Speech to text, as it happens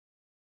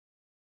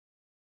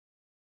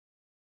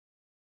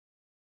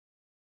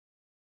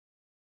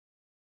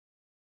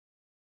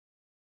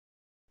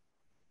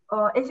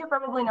As you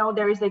probably know,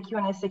 there is a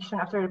Q&A section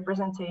after the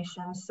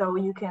presentation, so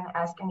you can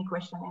ask any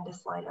question in the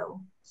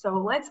Slido. So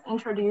let's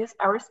introduce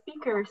our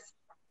speakers.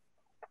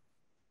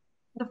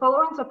 The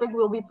following topic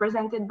will be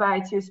presented by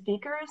two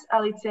speakers,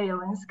 Alicja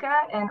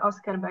Jelenska and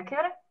Oskar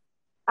Bakker.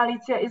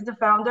 Alicja is the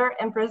founder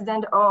and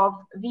president of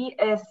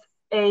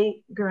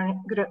VSA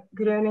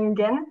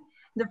Groningen,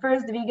 the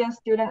first vegan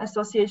student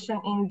association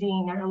in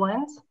the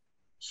Netherlands.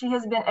 She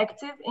has been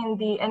active in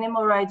the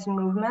animal rights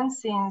movement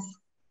since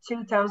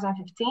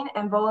 2015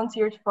 and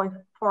volunteered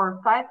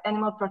for 5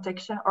 animal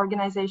protection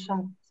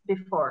organizations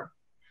before.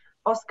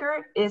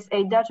 Oskar is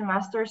a Dutch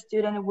master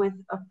student with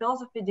a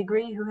philosophy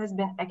degree who has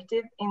been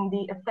active in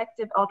the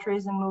effective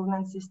altruism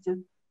movement since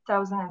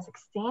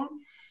 2016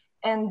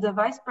 and the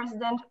vice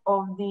president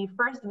of the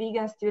first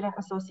vegan student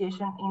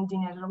association in the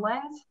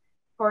Netherlands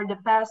for the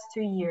past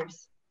 2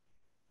 years.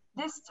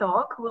 This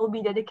talk will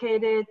be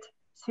dedicated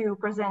to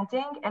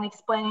presenting and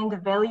explaining the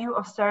value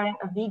of starting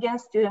a vegan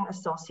student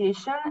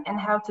association and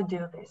how to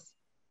do this.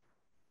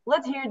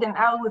 Let's hear them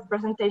out with a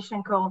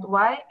presentation called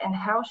Why and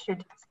How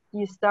Should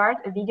You Start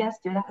a Vegan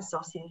Student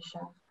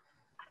Association?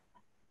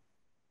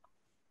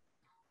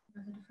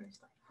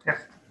 Yeah.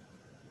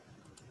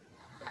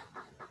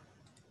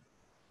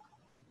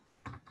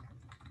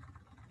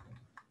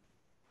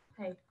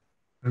 Hey.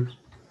 Oops.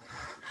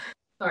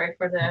 Sorry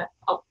for the,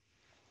 oh,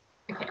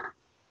 okay.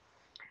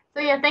 So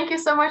yeah, thank you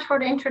so much for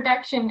the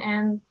introduction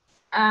and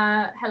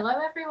hello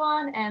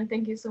everyone, and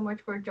thank you so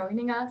much for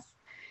joining us.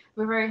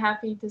 We're very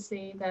happy to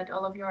see that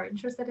all of you are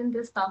interested in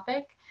this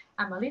topic.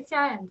 I'm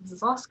Alicja and this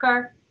is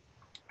Oskar.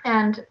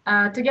 And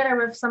together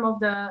with some of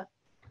the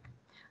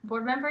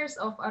board members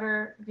of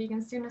other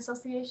vegan student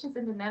associations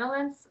in the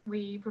Netherlands,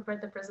 we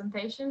prepared the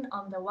presentation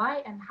on the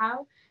why and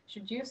how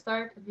should you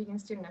start a vegan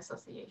student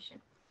association,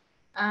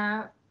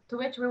 to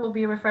which we will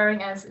be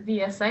referring as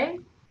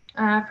VSA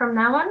from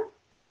now on.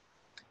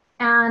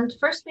 And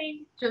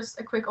firstly, just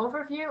a quick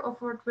overview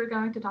of what we're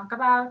going to talk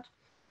about.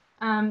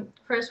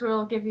 First,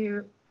 we'll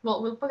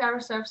put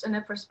ourselves in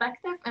a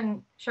perspective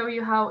and show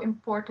you how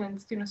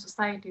important student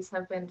societies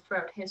have been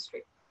throughout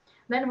history.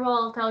 Then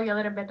we'll tell you a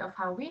little bit of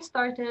how we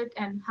started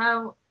and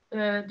how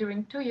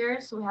during 2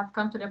 years, we have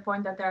come to the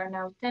point that there are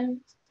now 10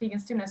 vegan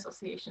student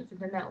associations in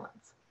the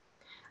Netherlands.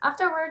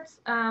 Afterwards,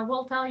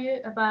 we'll tell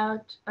you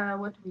about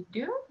what we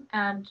do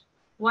and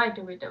why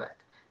do we do it.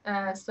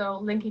 So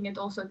linking it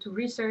also to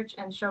research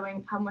and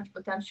showing how much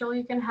potential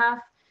you can have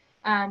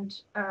and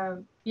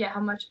yeah,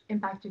 how much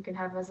impact you can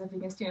have as a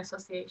vegan student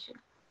association.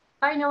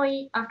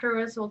 Finally,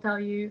 afterwards, we'll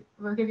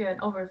give you an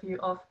overview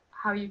of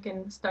how you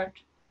can start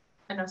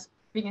a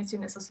vegan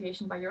student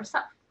association by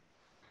yourself.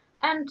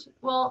 And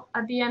well,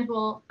 at the end,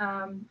 we'll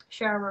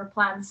share our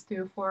plans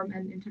to form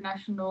an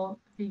international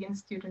vegan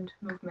student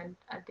movement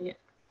at the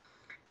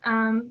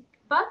end.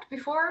 But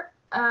before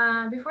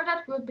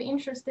that, we would be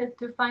interested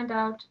to find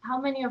out how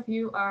many of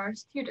you are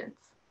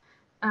students.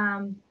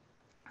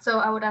 So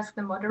I would ask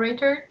the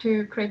moderator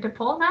to create a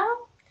poll now,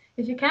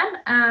 if you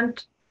can.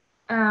 And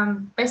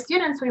by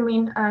students, we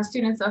mean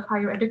students of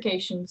higher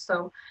education.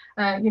 So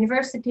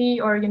university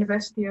or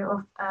University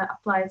of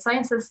Applied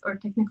Sciences or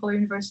Technical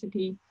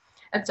University,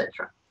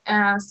 etc.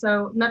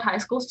 So not high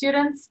school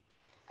students,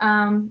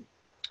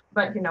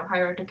 but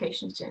higher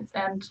education students.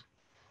 And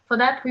for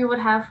that, we would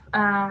have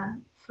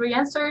 3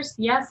 answers: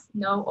 yes,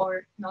 no,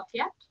 or not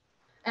yet.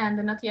 And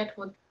the not yet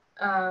would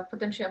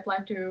potentially apply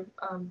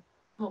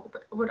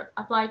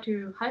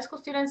to high school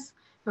students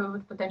who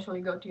would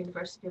potentially go to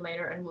university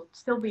later, and would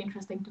still be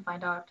interesting to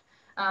find out,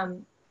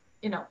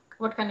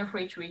 what kind of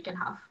reach we can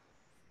have.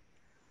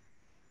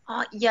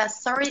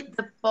 Yes, sorry,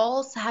 the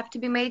polls have to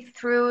be made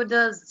through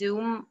the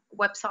Zoom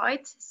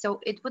website, so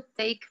it would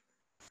take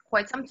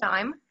quite some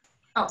time.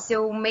 Oh.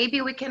 So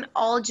maybe we can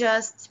all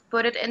just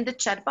put it in the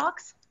chat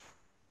box.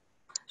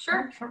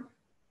 Sure. Sure.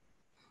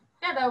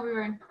 Yeah, that would be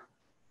very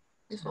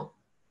useful.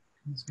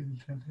 Can you see the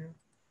chat here?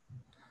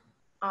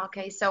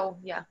 Okay, so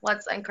yeah,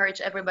 let's encourage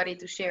everybody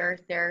to share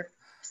their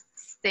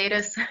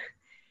status.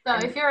 So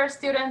if you're a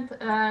student,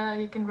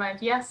 you can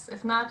write yes.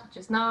 If not,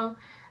 just no.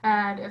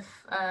 And if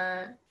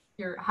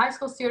you're a high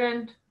school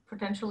student,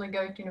 potentially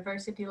going to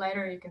university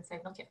later, you can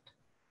say not yet.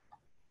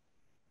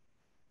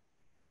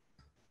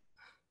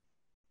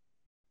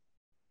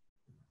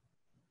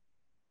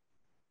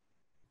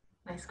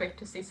 Nice, great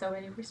to see so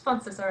many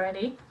responses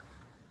already.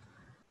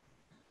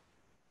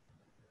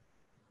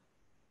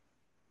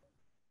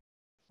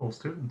 All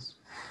students.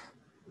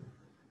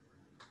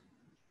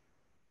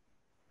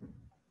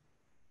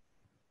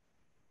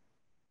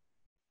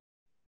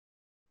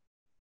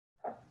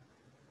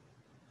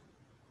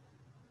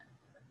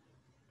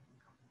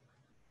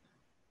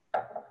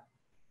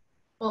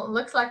 Well, it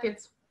looks like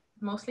it's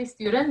mostly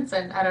students,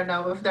 and I don't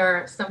know if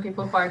there are some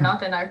people who are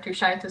not and are too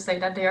shy to say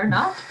that they are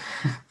not.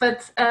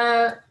 But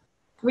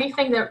we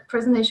think the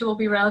presentation will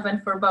be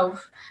relevant for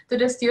both. To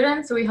the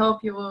students, we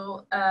hope you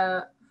will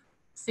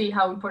see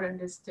how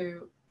important it is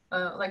to,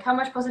 like how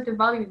much positive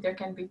value there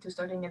can be to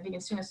starting a vegan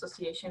student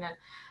association, and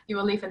you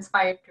will leave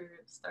inspired to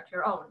start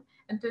your own.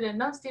 And to the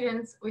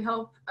non-students, we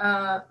hope,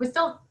 we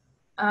still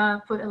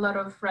put a lot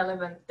of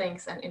relevant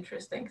things and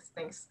interesting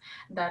things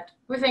that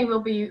we think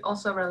will be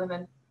also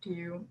relevant to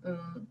you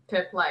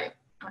to apply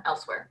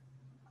elsewhere.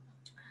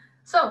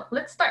 So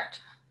let's start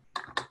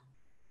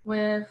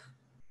with,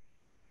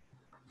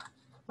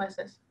 what is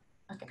this?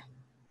 Okay.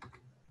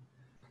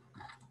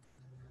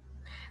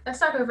 Let's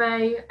start with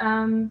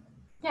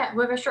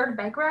a short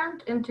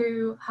background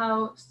into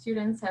how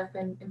students have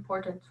been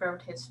important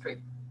throughout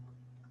history.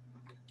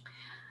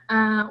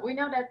 We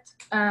know that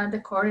the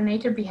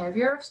coordinated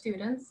behavior of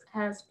students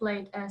has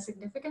played a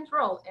significant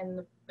role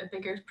in the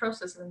bigger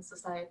processes in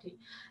society.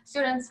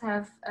 Students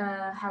have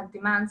had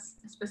demands,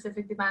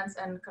 specific demands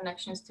and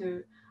connections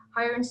to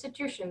higher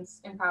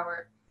institutions in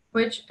power,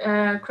 which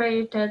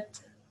created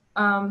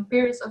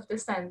periods of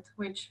dissent,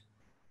 which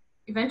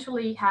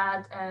eventually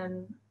had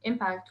an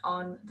impact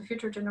on the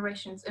future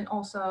generations and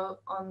also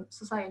on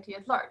society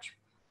at large.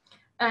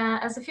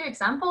 As a few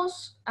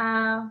examples,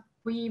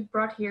 we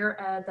brought here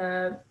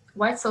the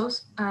White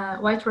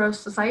Rose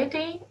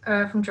Society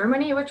from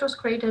Germany, which was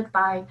created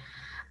by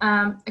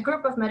a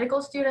group of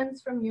medical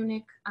students from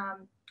Munich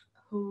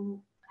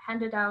who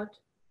handed out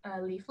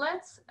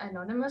leaflets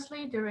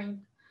anonymously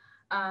during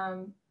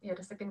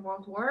the Second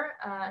World War.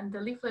 And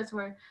the leaflets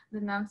were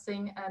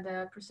denouncing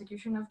the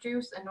persecution of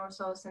Jews and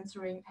also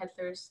censoring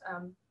Hitler's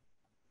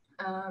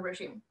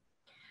regime.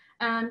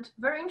 And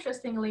very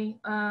interestingly,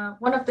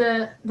 one of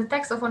the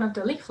text of one of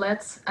the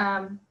leaflets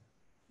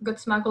got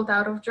smuggled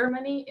out of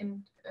Germany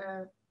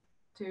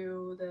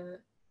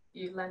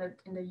landed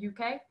in the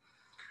UK.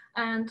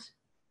 And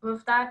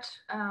with that,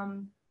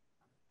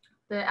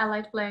 the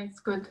Allied planes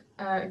could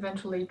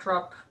eventually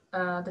drop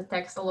the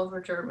text all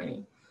over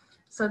Germany.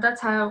 So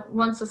that's how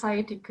one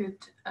society could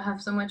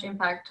have so much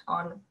impact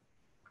on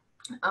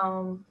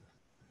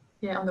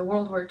the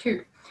World War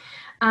II.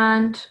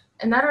 And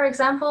another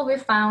example we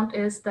found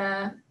is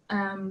the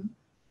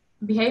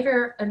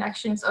behavior and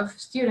actions of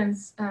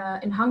students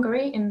in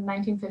Hungary in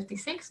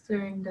 1956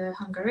 during the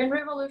Hungarian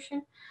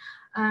Revolution.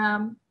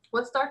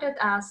 What started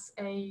as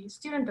a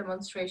student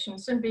demonstration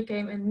soon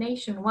became a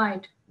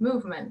nationwide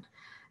movement,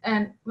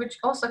 and which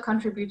also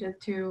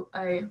contributed to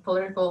a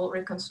political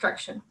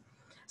reconstruction.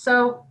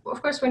 So,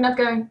 of course, we're not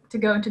going to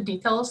go into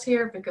details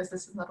here because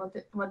this is not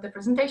what the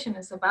presentation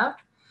is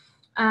about.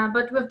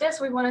 But with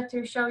this, we wanted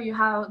to show you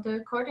how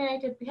the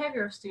coordinated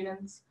behavior of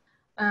students,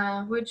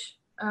 which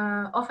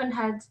often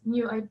had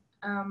new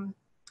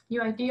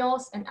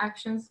ideals and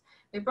actions,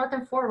 they brought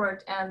them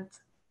forward, and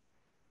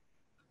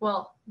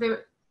well, they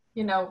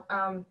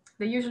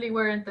usually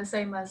weren't the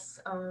same as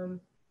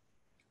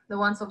the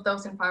ones of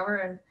those in power,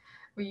 and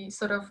we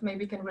sort of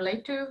maybe can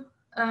relate to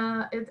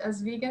it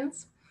as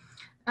vegans.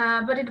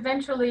 But it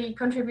eventually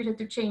contributed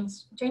to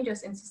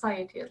changes in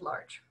society at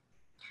large.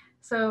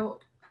 So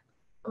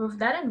with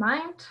that in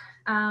mind,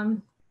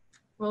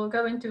 we'll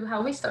go into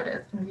how we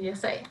started in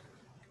VSA.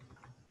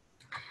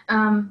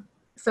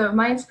 So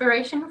my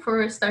inspiration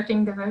for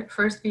starting the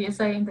first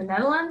VSA in the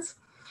Netherlands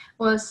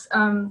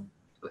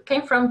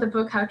came from the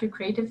book How to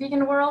Create a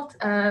Vegan World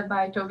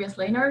by Tobias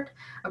Leonard.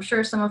 I'm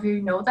sure some of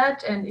you know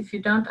that, and if you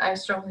don't, I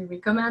strongly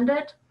recommend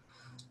it.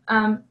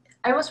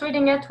 I was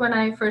reading it when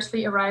I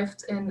firstly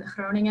arrived in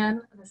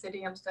Groningen, the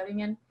city I'm studying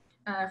in,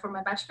 for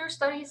my bachelor's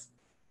studies.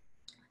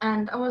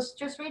 And I was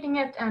just reading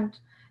it, and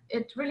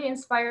it really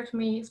inspired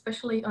me,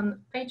 especially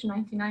on page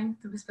 99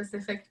 to be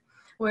specific,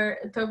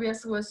 where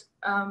Tobias was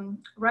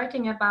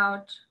writing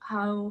about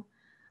how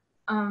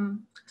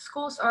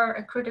schools are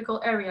a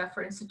critical area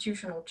for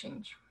institutional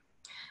change.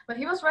 But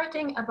he was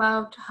writing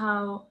about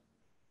how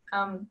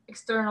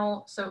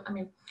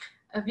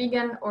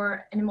vegan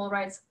or animal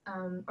rights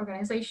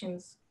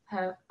organizations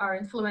are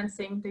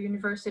influencing the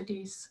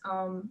universities,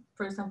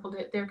 for example,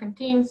 their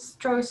canteens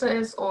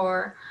choices,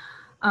 or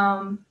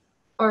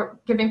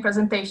giving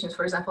presentations,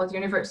 for example, at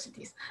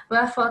universities. But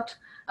I thought,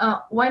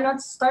 why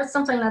not start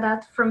something like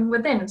that from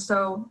within?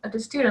 So at the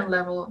student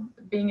level,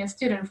 being a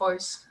student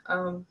voice,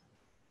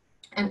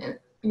 and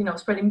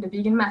spreading the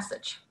vegan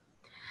message.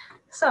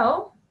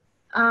 So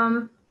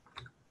I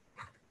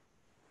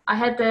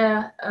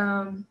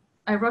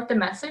wrote the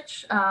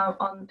message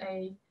on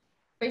a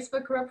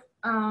Facebook group,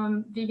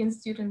 Vegan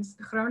Students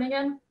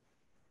Groningen,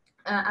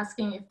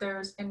 asking if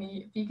there's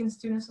any vegan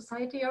student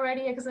society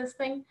already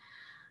existing,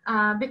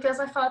 because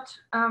I thought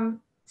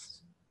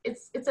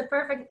it's a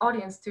perfect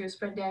audience to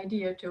spread the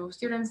idea to.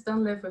 Students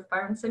don't live with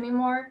parents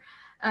anymore,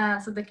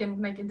 so they can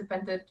make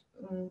independent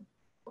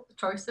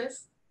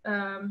choices.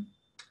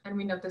 And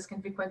we know this can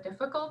be quite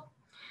difficult.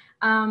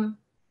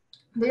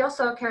 They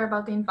also care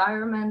about the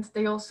environment.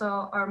 They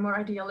also are more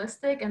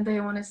idealistic, and they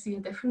want to see a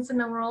difference in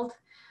the world.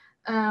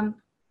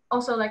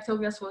 Also, like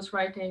Tobias was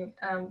writing,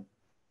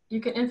 you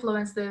can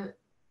influence the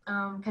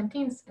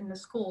canteens in the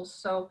schools.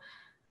 So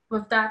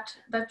with that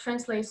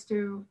translates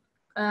to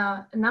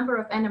a number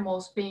of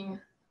animals being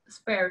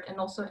spared, and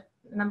also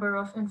a number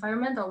of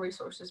environmental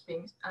resources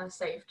being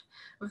saved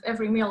with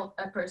every meal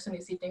a person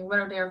is eating,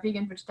 whether they are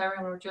vegan,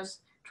 vegetarian, or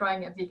just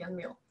trying a vegan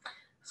meal.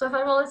 So I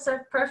thought, well, it's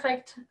a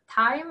perfect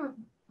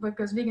time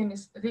because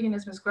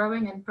veganism is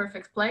growing in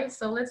perfect place.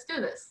 So let's do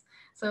this.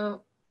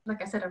 So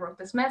like I said, I wrote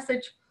this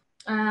message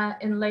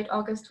in late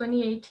August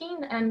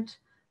 2018, and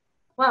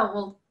wow,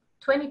 well,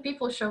 20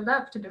 people showed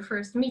up to the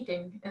first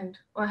meeting, and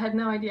I had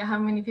no idea how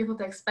many people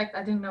to expect.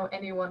 I didn't know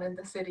anyone in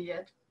the city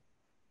yet.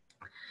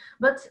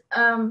 But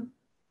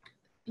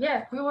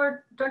yeah,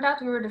 turned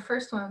out we were the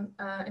first one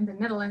in the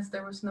Netherlands.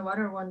 There was no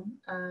other one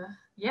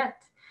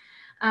yet.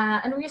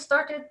 And we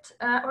started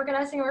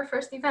organizing our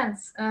first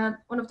events.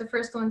 One of the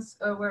first ones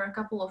were a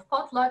couple of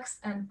potlucks,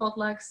 and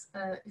potlucks,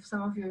 if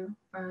some of you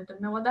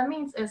don't know what that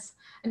means, is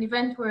an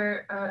event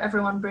where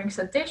everyone brings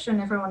a dish and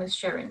everyone is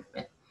sharing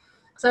it.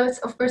 So it's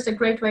of course a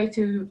great way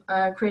to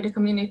create a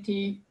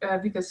community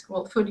because,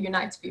 well, food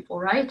unites people,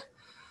 right?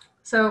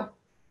 So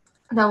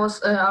that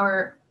was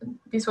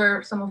these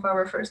were some of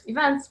our first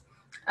events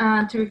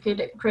to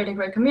create a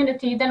great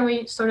community. Then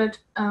we started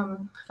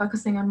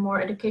focusing on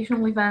more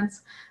educational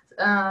events.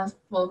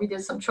 Well, we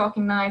did some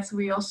chalking nights.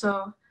 We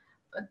also,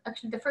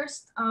 actually the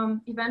first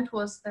event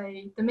was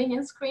a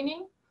Dominion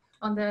screening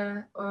on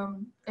the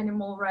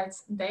Animal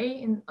Rights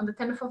Day on the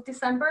 10th of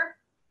December.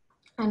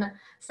 And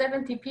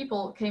 70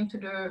 people came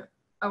to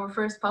our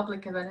first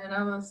public event, and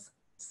that was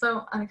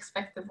so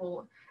unexpected.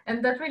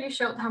 And that really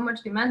showed how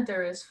much demand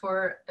there is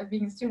for a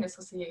vegan student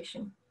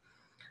association.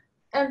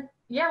 And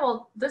yeah,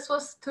 well, this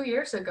was 2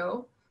 years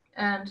ago,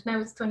 and now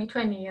it's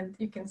 2020, and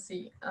you can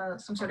see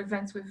some sort of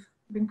events we've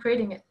been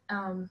creating it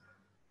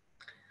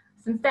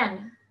since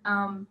then.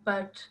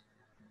 But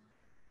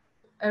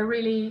a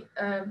really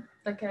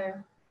like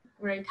a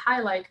great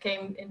highlight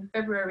came in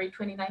February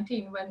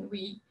 2019 when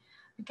we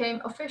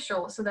became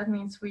official. So that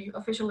means we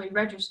officially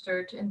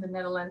registered in the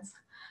Netherlands.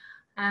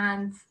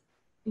 And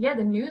yeah,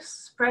 the news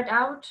spread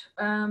out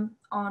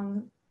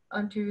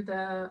onto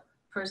the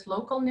first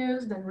local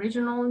news, then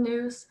regional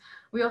news.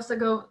 We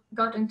also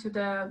got into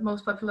the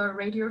most popular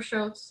radio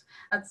shows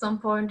at some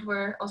point,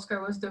 where Oskar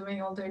was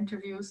doing all the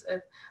interviews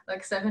at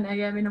like 7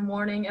 a.m. in the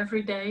morning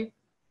every day.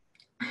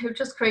 It was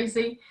just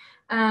crazy.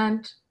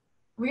 And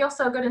we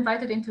also got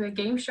invited into a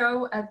game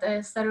show at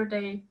the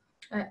Saturday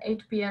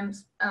 8 p.m.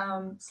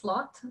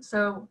 slot.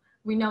 So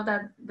we know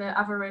that the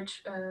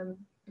average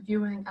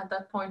viewing at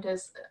that point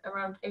is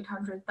around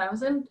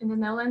 800,000 in the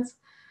Netherlands.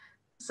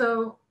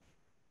 So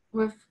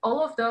with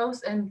all of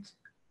those, and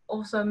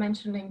also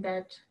mentioning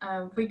that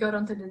we got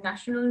onto the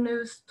national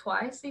news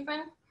twice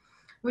even,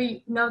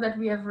 we know that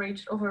we have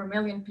reached over 1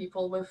 million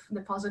people with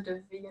the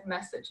positive vegan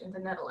message in the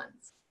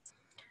Netherlands.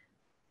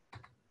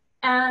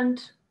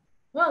 And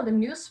well, the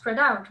news spread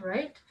out,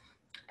 right?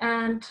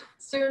 And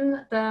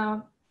soon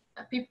the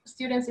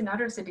students in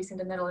other cities in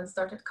the Netherlands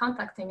started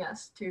contacting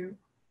us to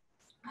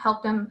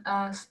help them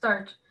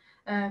start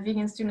a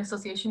vegan student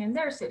association in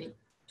their city.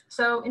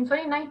 So in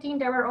 2019,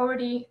 there were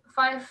already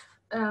 5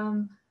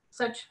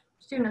 such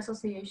student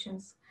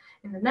associations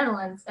in the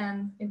Netherlands.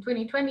 And in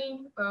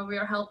 2020, we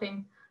are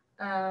helping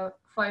 5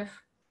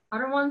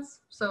 other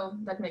ones. So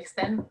that makes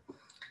 10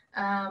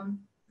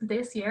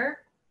 this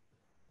year.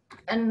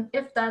 And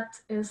if that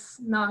is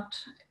not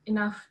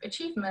enough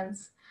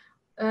achievements,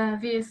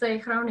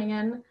 VSA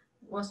Groningen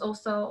was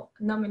also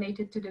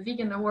nominated to the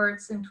Vegan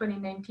Awards in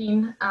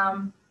 2019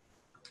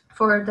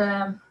 for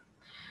the,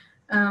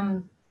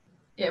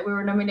 we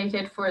were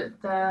nominated for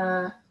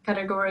the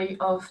category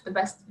of the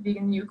best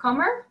vegan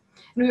newcomer.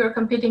 And we were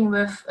competing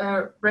with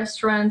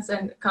restaurants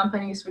and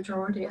companies which were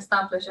already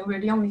established, and we're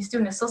the only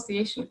student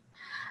association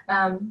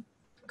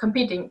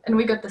competing. And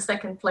we got the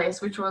 2nd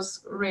place, which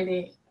was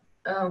really,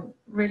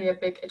 really a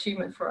big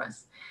achievement for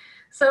us.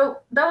 So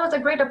that was a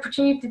great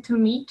opportunity to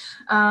meet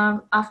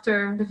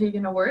after the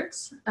Vegan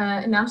Awards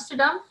in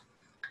Amsterdam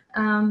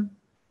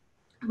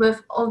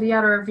with all the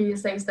other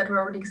VSAs that were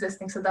already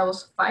existing. So that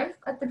was 5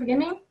 at the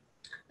beginning.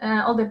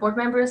 All the board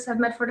members have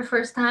met for the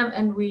first time,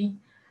 and we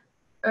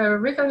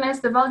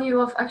recognized the value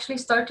of actually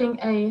starting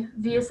a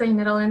VSA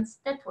Netherlands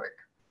network.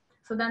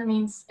 So that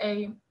means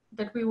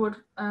that we would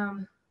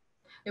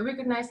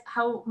recognize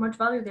how much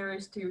value there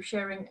is to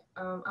sharing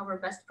our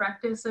best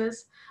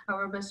practices,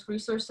 our best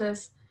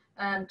resources,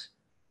 and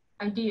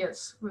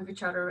ideas with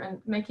each other,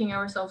 and making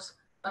ourselves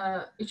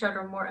each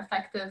other more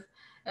effective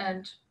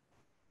and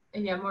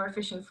more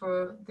efficient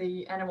for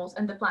the animals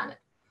and the planet.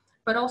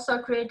 But also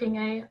creating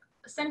a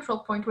central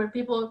point where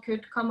people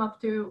could come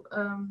up to,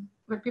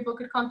 where people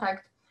could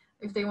contact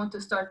if they want to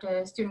start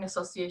a student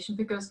association,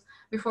 because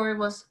before it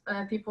was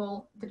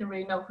people didn't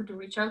really know who to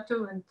reach out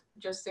to, and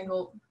just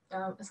single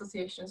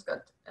associations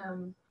got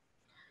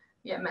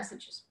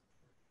messages.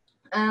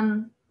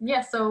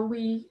 So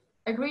we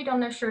agreed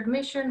on a shared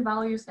mission,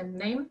 values, and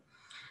name.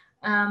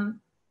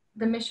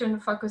 The mission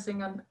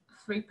focusing on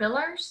 3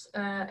 pillars: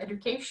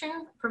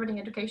 education, providing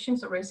education,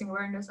 so raising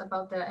awareness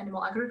about the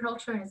animal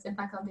agriculture and its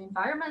impact on the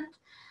environment;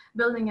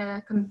 building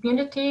a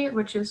community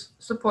which is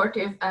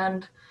supportive,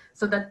 and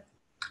so that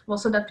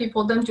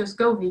people don't just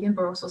go vegan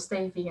but also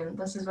stay vegan.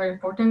 This is very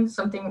important,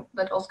 something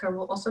that Oskar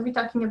will also be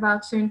talking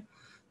about soon.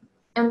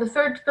 And the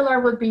 3rd pillar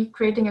would be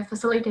creating a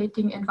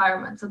facilitating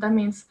environment. So that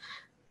means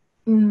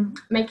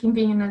making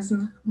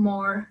veganism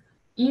more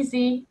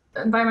easy,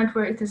 environment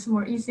where it is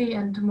more easy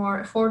and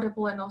more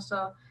affordable, and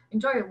also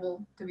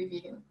enjoyable to be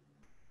vegan.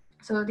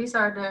 So these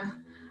are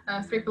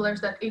the 3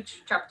 pillars that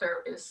each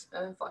chapter is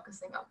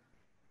focusing on.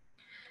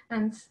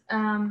 And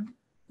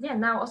yeah,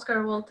 now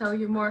Oskar will tell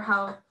you more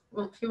how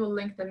he will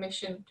link the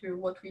mission to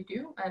what we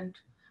do and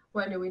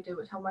why do we do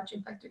it, how much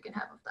impact you can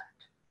have of that.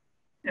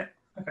 Yeah,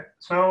 okay.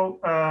 So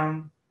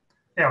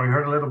yeah, we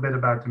heard a little bit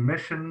about the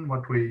mission,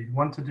 what we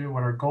want to do,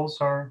 what our goals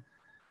are.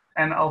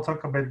 And I'll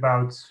talk a bit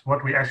about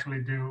what we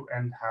actually do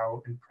and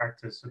how in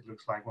practice it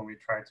looks like when we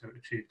try to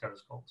achieve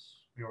those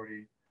goals. We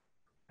already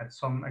had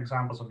some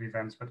examples of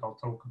events, but I'll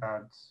talk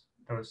about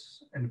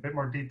those in a bit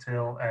more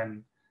detail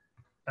and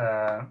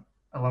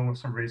along with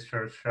some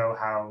research show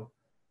how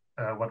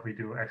what we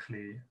do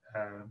actually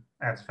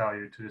adds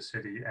value to the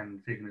city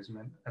and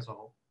veganism as a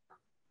whole.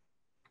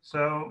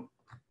 So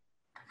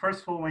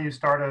first of all, when you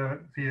start a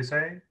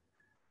VSA,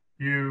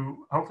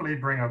 you hopefully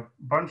bring a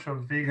bunch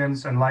of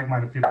vegans and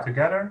like-minded people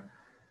together.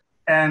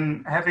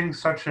 And having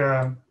such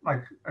a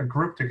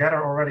group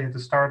together already at the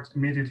start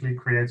immediately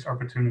creates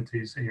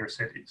opportunities in your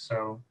city.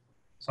 So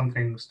some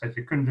things that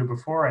you couldn't do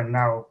before and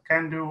now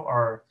can do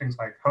are things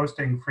like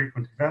hosting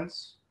frequent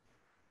events.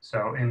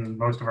 So in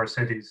most of our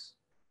cities,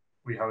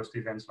 we host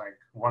events like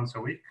once a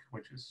week,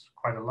 which is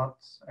quite a lot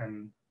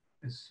and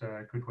is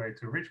a good way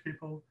to reach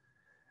people.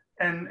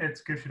 And it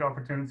gives you the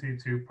opportunity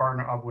to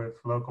partner up with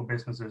local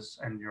businesses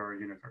and your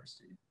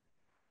university.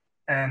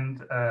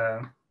 And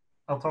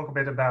I'll talk a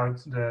bit about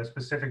the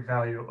specific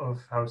value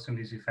of hosting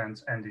these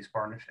events and these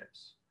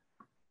partnerships.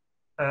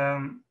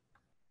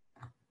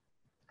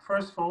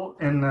 First of all,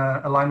 in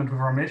alignment with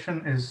our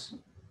mission is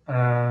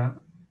that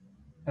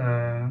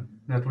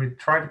we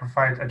try to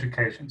provide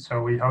education.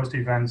 So we host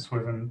events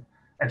with an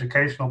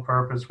educational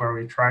purpose where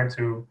we try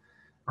to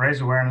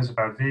raise awareness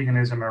about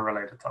veganism and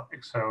related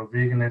topics. So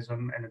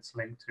veganism and its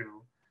link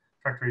to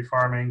factory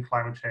farming,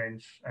 climate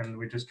change, and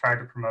we just try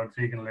to promote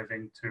vegan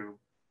living to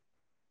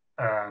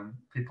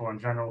people in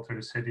general, to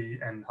the city,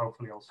 and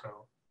hopefully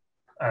also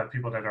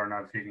people that are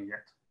not vegan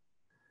yet.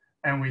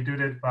 And we do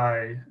this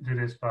by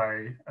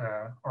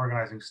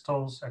organizing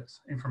stalls at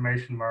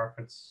information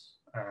markets,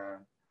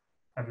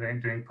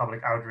 doing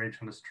public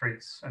outreach on the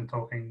streets and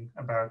talking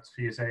about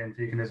VSA and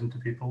veganism to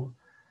people,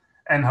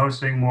 and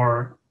hosting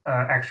more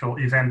actual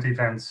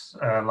events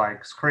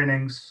like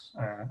screenings,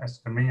 as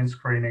the Minion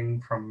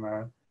screening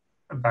from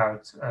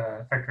about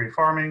factory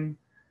farming.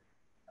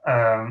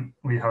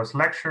 We host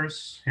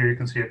lectures. Here you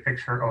can see a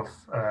picture of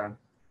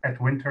Ed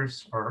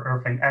Winters, or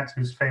Earthling Ed,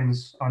 who's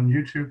famous on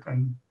YouTube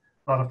and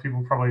a lot of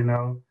people probably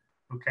know,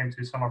 who came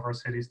to some of our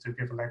cities to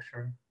give a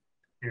lecture.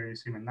 Here you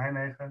see him in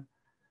Nijmegen.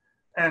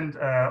 And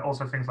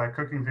also things like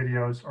cooking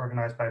videos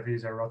organized by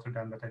VSA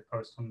Rotterdam that they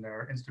post on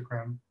their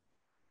Instagram.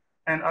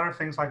 And other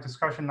things like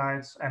discussion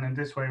nights. And in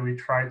this way, we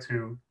try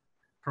to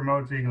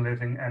promote vegan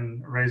living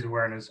and raise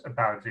awareness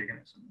about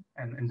veganism.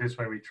 And in this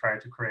way, we try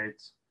to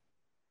create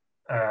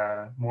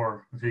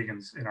more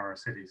vegans in our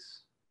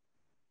cities.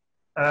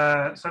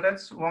 So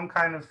that's one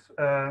kind of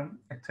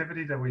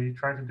activity that we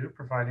try to do,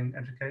 providing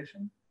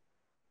education.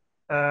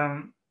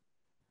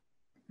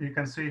 You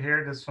can see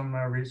here there's some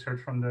research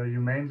from the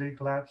Humane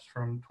League labs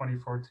from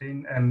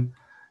 2014, and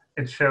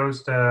it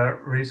shows the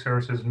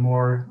resources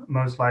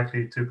most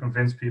likely to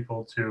convince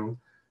people to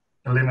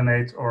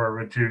eliminate or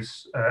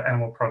reduce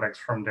animal products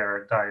from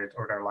their diet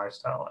or their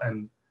lifestyle.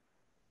 And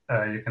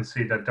you can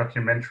see that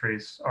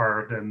documentaries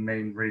are the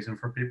main reason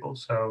for people.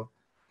 So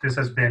this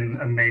has been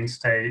a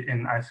mainstay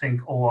in, I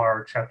think, all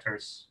our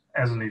chapters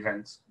as an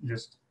event.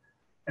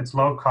 It's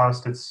low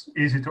cost, it's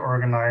easy to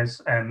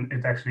organize, and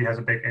it actually has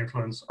a big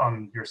influence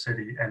on your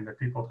city and the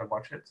people that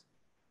watch it.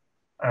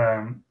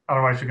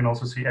 Otherwise, you can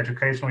also see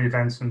educational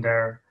events in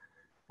there,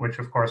 which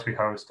of course we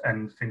host,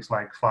 and things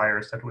like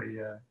flyers that we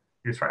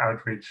use for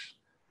outreach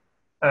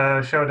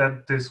show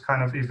that this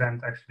kind of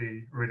event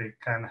actually really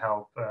can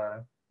help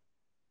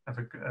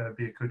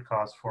be a good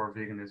cause for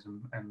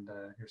veganism and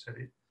your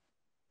city.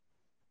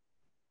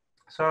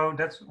 So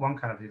that's one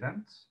kind of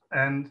event.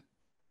 And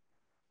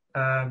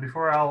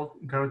before I'll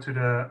go to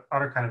the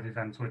other kind of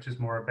events, which is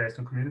more based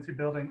on community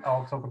building,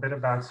 I'll talk a bit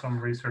about some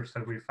research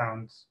that we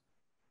found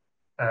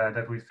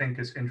that we think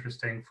is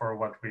interesting for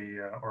what we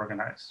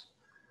organize.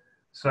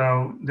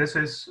 So this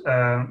is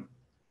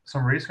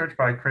some research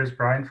by Chris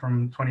Bryan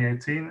from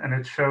 2018, and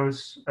it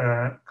shows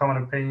common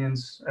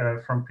opinions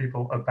from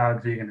people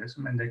about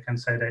veganism, and they can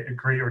say they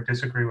agree or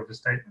disagree with the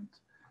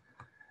statement.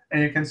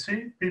 And you can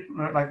see, people,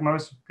 like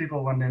most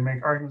people, when they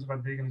make arguments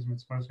about veganism,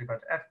 it's mostly about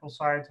the ethical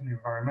side and the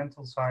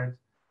environmental side.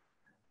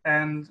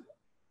 And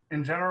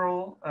in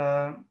general,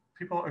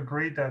 people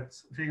agree that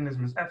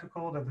veganism is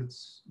ethical, that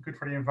it's good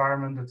for the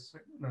environment,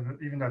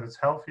 even that it's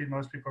healthy,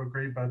 most people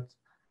agree. But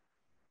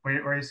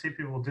where you see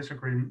people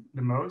disagree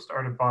the most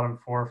are the bottom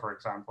four, for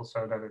example.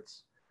 So that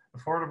it's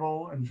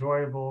affordable,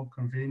 enjoyable,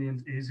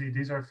 convenient, easy.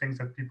 These are things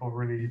that people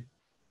really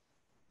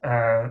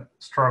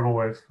struggle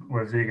with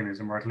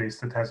veganism, or at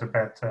least it has a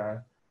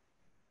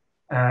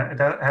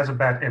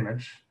bad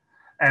image.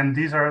 And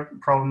these are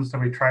problems that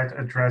we try to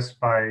address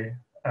by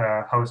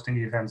hosting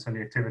events and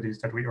the activities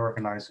that we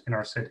organize in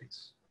our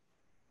cities.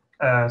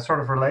 Sort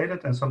of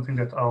related and something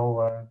that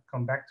I'll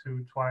come back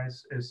to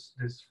twice is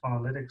this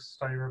Funalytics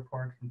study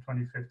report from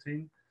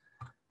 2015.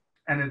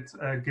 And it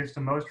gives the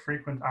most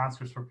frequent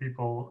answers for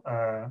people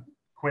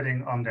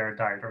quitting on their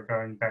diet or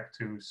going back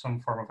to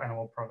some form of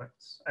animal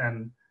products.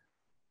 And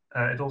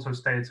it also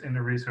states in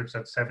the research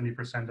that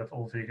 70% of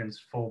all vegans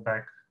fall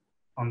back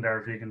on their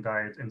vegan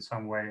diet in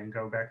some way and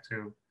go back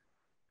to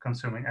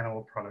consuming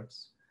animal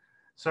products.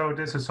 So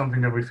this is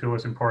something that we feel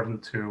is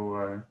important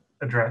to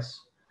address.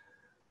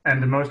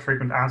 And the most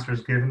frequent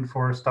answers given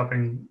for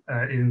stopping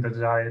eating the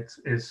diet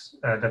is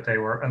that they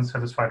were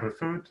unsatisfied with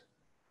food,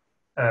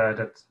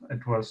 that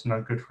it was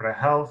not good for their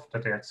health,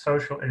 that they had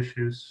social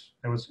issues,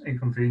 it was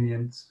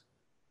inconvenient,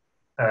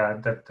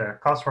 that the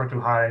costs were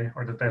too high,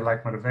 or that they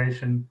lacked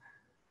motivation.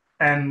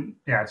 And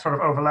yeah, it sort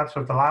of overlaps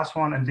with the last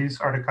one. And these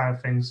are the kind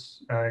of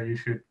things you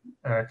should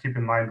keep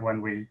in mind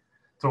when we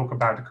talk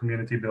about the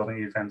community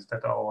building events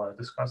that I'll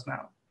discuss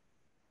now.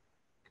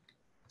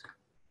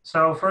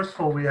 So first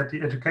of all, we had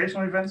the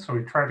educational events. So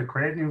we try to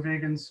create new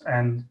vegans.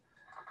 And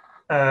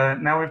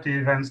now we have the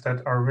events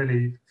that are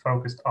really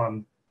focused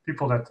on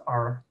people that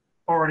are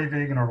already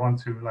vegan or want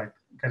to like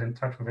get in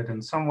touch with it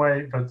in some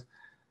way. But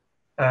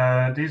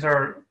these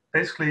are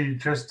basically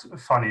just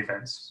fun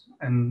events.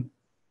 And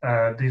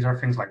these are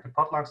things like the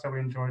potlucks that we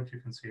enjoyed. You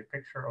can see a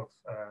picture of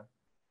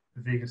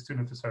the Vegan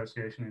Student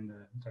Association in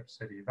the Dutch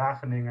city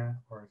Wageningen,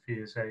 or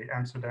VSA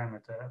Amsterdam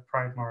at the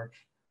Pride March.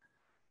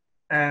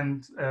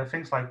 And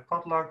things like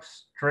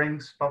potlucks,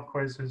 drinks, pub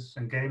quizzes,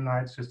 and game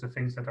nights, just the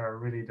things that are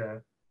really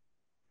the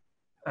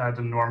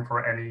norm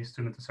for any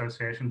student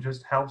association,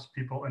 just helps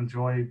people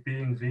enjoy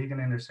being vegan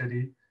in their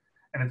city.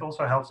 And it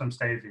also helps them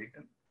stay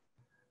vegan.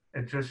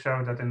 It just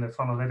showed that in the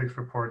Funalytics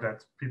report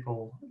that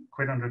people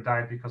quit on their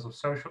diet because of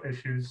social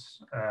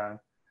issues.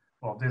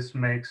 Well, this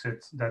makes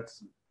it that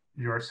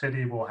your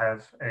city will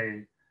have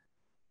a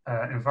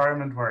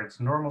environment where it's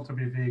normal to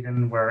be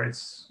vegan, where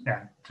it's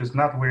just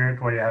not weird,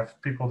 where you have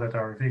people that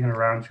are vegan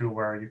around you,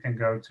 where you can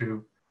go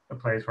to a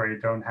place where you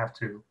don't have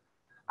to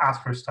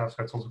ask for stuff,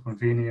 so it's also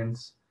convenient.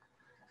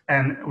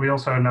 And we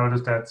also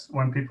noticed that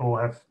when people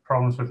have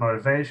problems with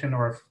motivation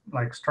or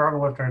like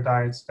struggle with their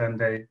diets, then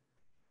they,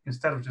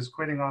 instead of just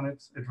quitting on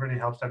it, it really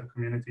helps to have a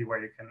community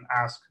where you can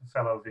ask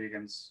fellow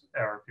vegans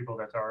or people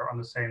that are on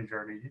the same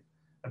journey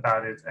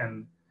about it.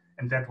 And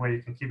that way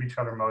you can keep each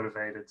other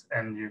motivated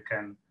and you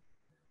can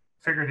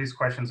figure these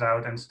questions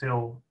out and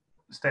still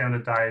stay on the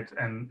diet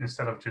and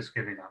instead of just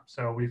giving up.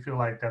 So we feel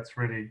like that's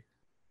really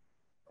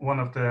one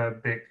of the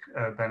big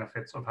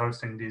benefits of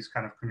hosting these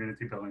kind of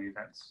community building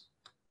events.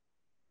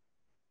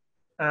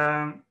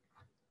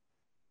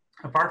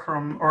 Apart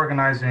from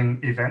organizing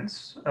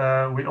events,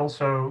 we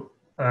also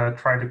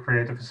try to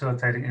create a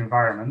facilitating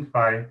environment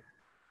by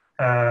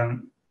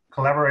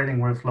collaborating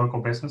with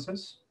local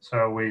businesses.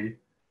 So we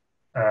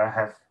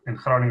have, in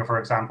Groningen, for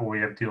example, we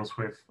have deals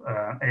with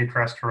 8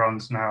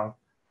 restaurants now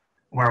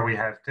where we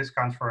have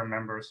discounts for our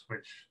members,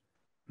 which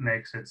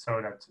makes it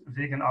so that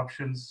vegan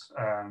options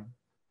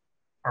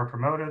are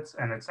promoted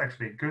and it's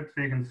actually good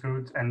vegan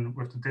food. And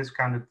with the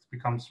discount, it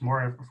becomes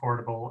more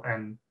affordable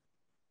and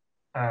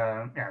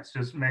it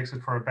just makes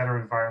it for a better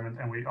environment.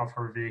 And we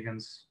offer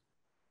vegans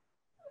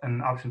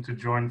an option to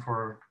join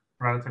for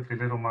relatively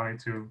little money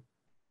to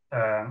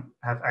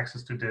have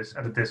access to this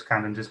at a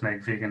discount and just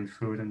make vegan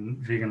food and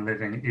vegan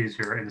living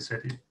easier in the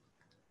city.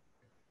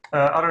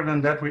 Other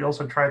than that, we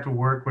also try to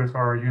work with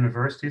our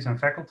universities and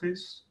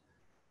faculties.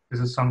 This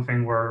is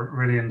something we're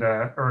really in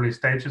the early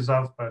stages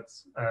of, but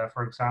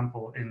for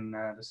example, in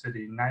the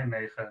city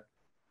Nijmegen,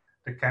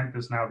 the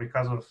campus now,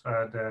 because of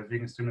the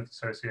Vegan Student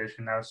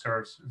Association, now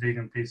serves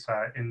vegan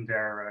pizza in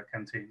their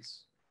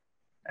canteens.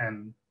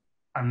 And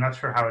I'm not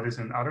sure how it is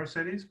in other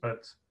cities,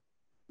 but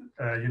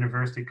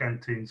university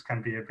canteens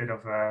can be a bit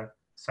of a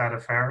sad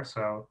affair.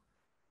 So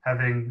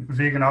having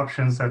vegan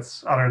options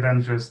that's other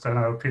than just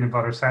a peanut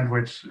butter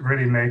sandwich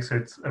really makes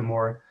it a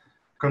more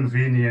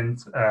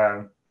convenient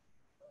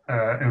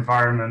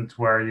environment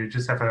where you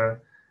just have a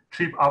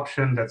cheap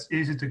option that's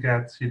easy to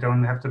get. You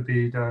don't have to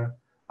be the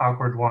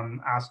awkward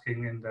one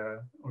asking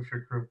with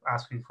your group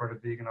asking for the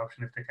vegan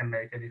option if they can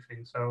make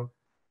anything. So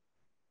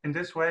in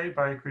this way,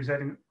 by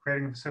creating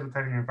a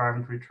facilitating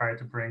environment, we try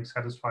to bring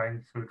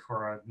satisfying food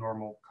for a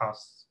normal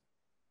cost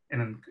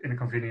in a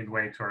convenient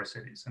way to our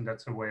cities. And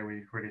that's a way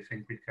we really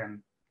think we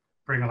can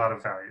bring a lot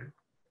of value.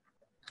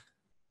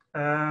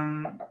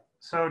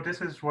 So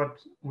this is what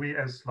we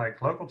as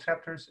like local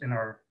chapters in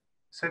our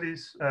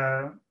cities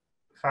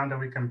found that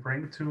we can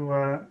bring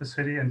to the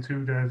city and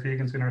to the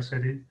vegans in our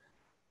city.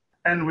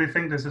 And we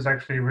think this is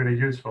actually really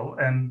useful.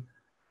 And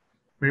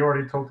we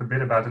already talked a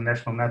bit about the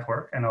national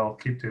network, and I'll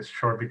keep this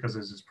short because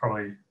this is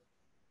probably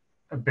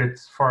a bit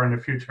far in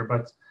the future,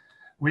 but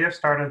we have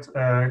started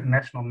a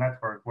national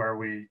network where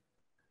we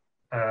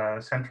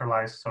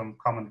centralize some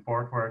common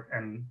board work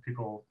and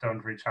people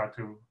don't reach out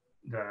to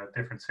the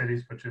different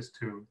cities, but just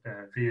to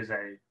the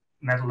VSA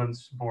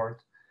Netherlands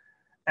board.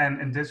 And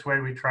in this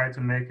way, we try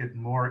to make it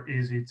more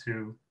easy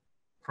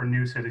for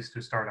new cities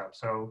to start up.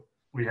 So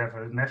we have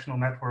a national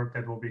network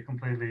that will be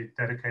completely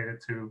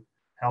dedicated to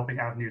helping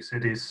out new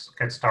cities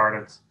get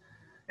started.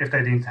 If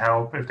they need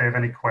help, if they have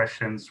any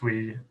questions,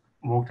 we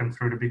walk them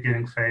through the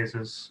beginning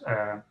phases.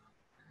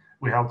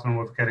 We help them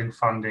with getting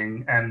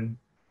funding, and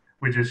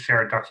we just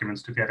share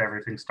documents to get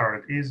everything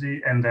started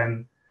easy. And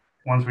then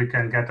once we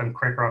can get them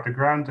quicker off the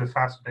ground, the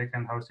faster they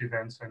can host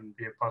events and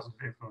be a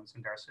positive influence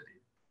in their city.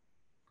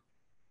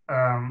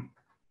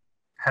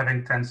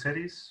 Having 10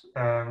 cities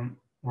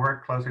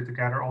work closely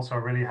together also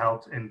really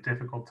helped in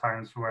difficult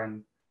times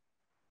when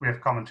we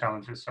have common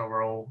challenges. So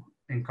we're all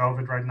in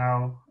COVID right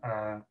now.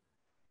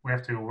 We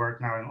have to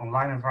work now in an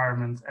online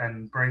environment,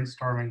 and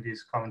brainstorming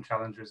these common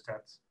challenges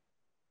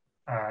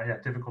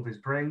that difficulties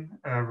bring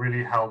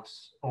really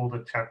helps all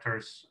the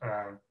chapters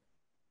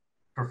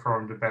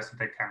perform the best that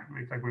they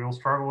can. We all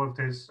struggle with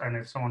this, and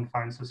if someone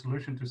finds a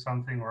solution to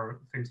something or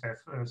thinks they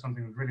have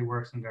something that really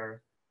works in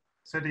their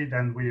city,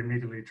 then we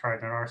immediately try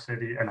it in our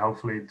city, and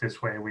hopefully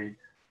this way we,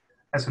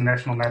 as a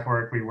national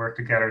network, we work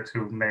together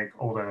to make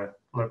all the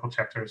local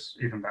chapters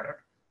even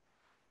better.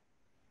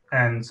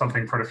 And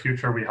something for the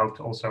future, we hope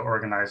to also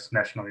organize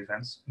national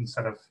events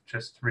instead of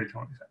just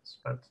regional events,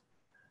 but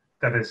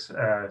that is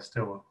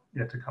still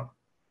yet to come.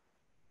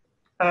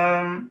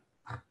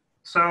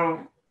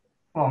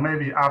 Well,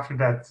 maybe after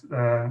that,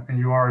 and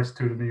you are a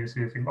student and you see,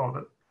 you think, oh,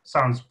 that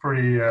sounds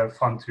pretty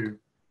fun to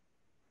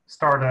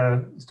start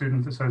a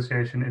student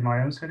association in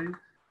my own city.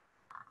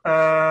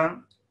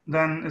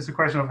 Then it's a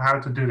question of how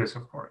to do this,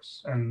 of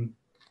course. And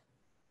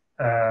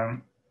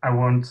I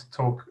won't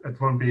talk,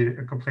 it won't be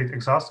a complete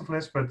exhaustive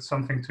list, but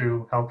something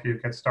to help you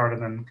get started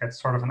and get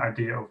sort of an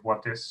idea of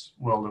what this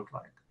will look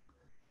like.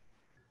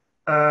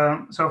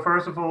 So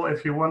first of all,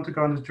 if you want to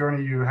go on this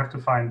journey, you have to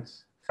find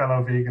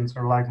fellow vegans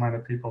or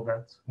like-minded people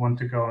that want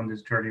to go on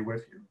this journey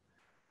with you.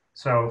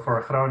 So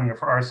for Groningen,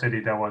 for our city,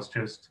 that was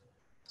just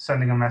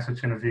sending a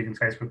message in a vegan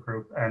Facebook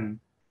group and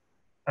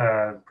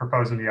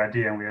proposing the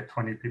idea, and we had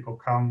 20 people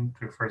come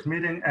to the first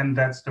meeting, and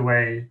that's the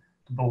way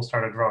the ball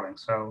started rolling.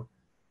 So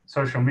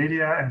social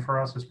media, and for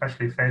us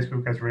especially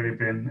Facebook, has really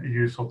been a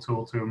useful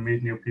tool to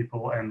meet new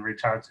people and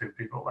reach out to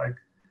people. Like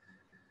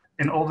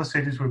in all the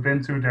cities we've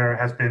been to, there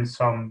has been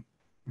some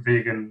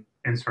vegan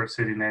insert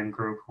city name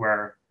group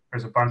where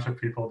there's a bunch of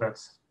people that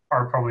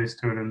are probably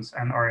students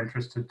and are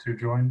interested to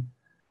join.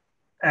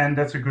 And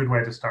that's a good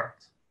way to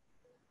start.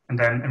 And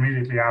then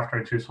immediately after,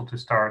 it's useful to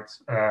start,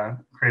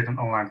 create an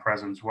online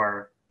presence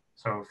where,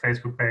 so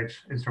Facebook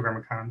page, Instagram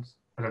account,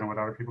 I don't know what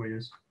other people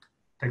use,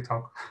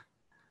 TikTok.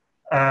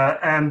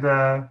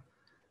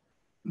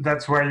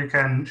 That's where you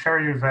can share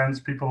your events,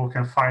 people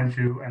can find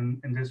you,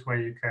 and in this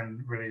way you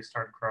can really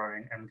start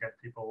growing and get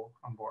people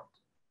on board.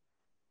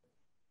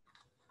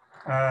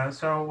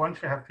 So once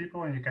you have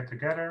people and you get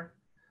together,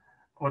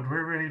 what we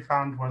really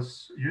found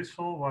was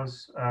useful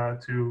was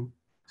to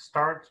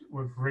start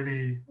with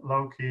really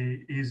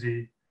low-key,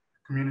 easy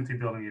community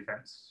building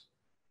events.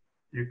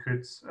 You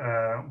could,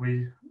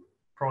 we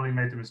probably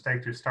made the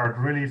mistake to start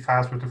really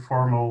fast with the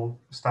formal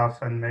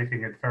stuff and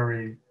making it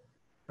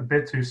a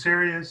bit too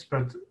serious,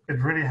 but it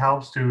really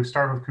helps to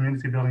start with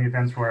community building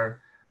events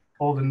where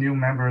all the new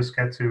members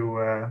get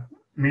to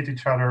meet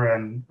each other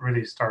and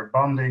really start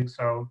bonding.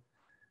 So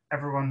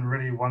everyone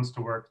really wants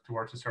to work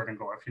towards a certain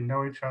goal. If you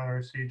know each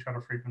other, see each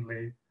other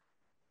frequently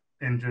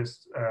in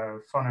just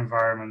fun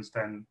environments,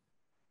 then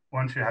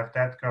once you have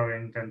that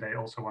going, then they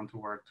also want to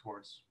work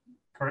towards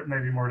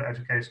maybe more the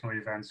educational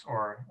events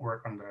or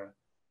work on the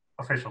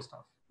official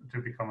stuff to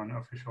become an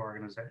official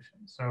organization.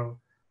 So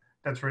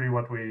that's really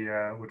what we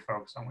would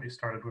focus on. We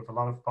started with a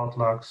lot of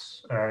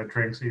potlucks,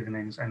 drinks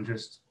evenings, and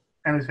just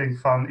anything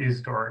fun,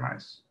 easy to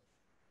organize.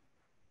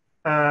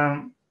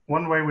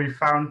 One way we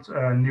found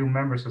new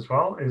members as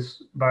well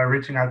is by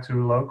reaching out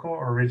to local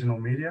or regional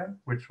media,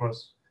 which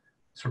was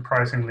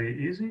surprisingly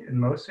easy in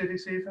most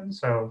cities even.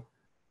 So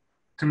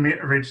to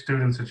reach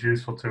students, it's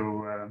useful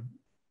to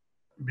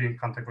be in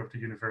contact with the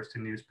university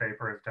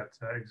newspaper if that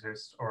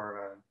exists,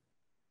 or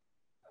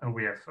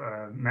we have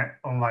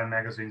online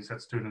magazines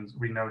that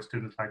we know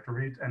students like to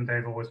read, and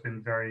they've always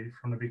been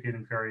from the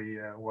beginning, very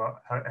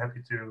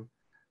happy to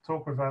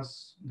talk with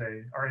us.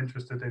 They are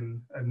interested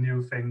in a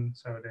new thing,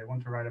 so they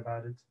want to write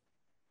about it.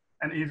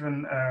 And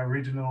even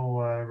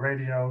regional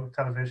radio,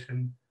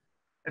 television,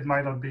 it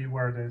might not be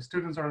where the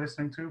students are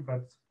listening to,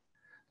 but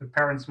the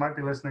parents might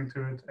be listening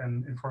to it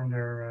and inform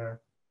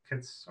their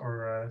kids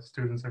or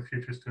students and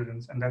future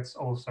students. And that's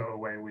also a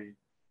way we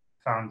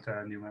found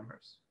new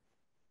members.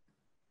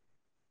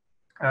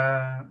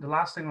 The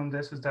last thing on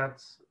this is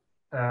that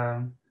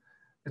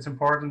it's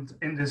important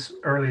in this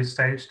early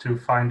stage to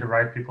find the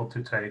right people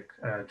to take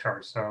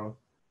charge. So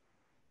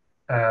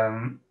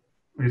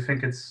we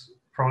think it's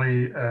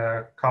probably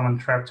a common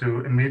trap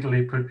to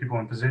immediately put people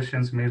in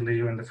positions, immediately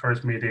in the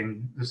first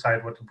meeting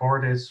decide what the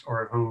board is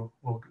or who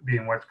will be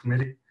in what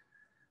committee.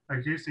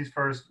 Like use these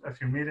first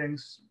few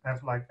meetings,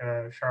 have like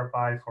a sharp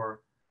eye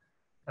for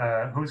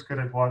who's good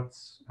at what,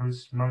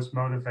 who's most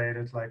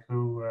motivated, like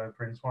who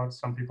brings what.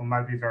 Some people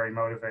might be very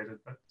motivated,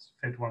 but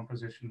fit one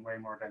position way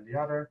more than the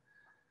other.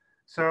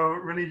 So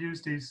really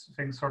use these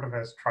things sort of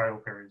as trial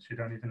periods. You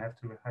don't even have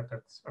to have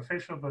that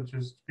official, but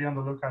just be on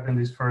the lookout in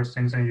these first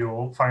things, and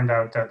you'll find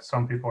out that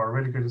some people are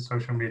really good at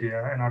social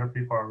media and other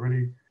people are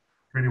really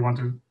want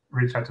to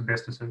reach out to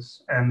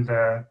businesses. And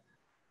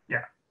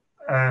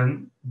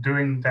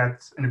doing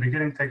that in the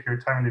beginning, take your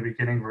time in the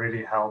beginning,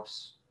 really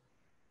helps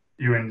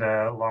you in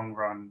the long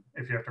run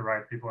if you have the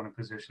right people in a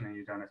position and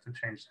you don't have to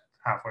change that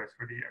halfway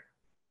through the year.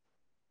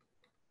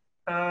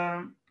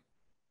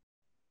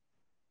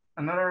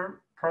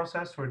 Another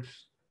process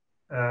which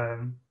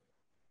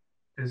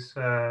is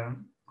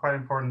quite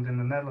important in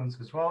the Netherlands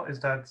as well is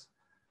that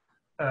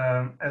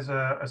as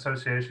an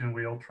association,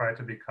 we all try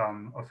to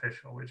become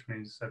official, which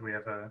means that we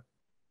have a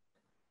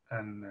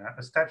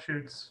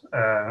statute,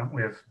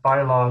 we have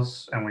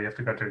bylaws, and we have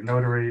to go to a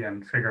notary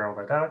and figure all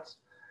that out.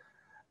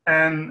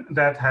 And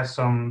that has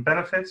some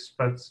benefits,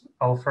 but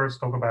I'll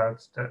first talk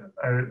about,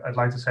 I'd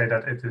like to say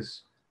that it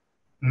is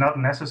not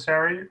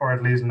necessary, or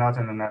at least not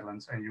in the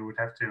Netherlands, and you would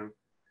have to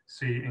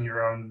see in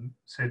your own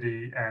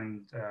city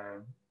and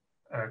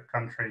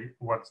country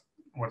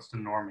what's the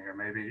norm here.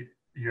 Maybe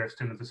you have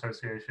student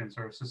associations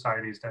or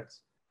societies that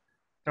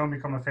don't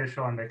become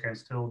official and they can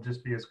still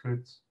just be as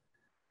good.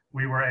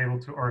 We were able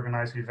to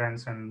organize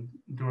events and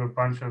do a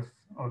bunch of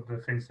the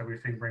things that we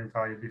think bring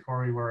value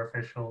before we were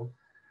official.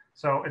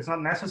 So it's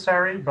not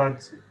necessary,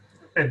 but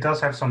it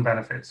does have some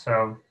benefits.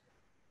 So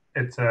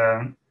it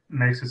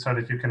makes it so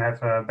that you can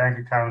have a bank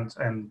account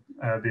and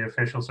be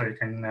official, so you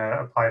can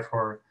apply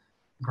for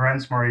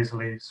grants more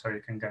easily, so you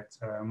can get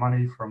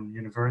money from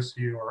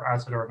university or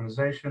outside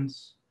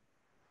organizations.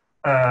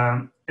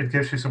 It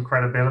gives you some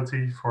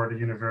credibility for the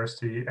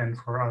university and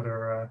for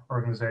other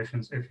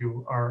organizations if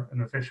you are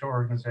an official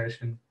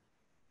organization.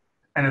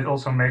 And it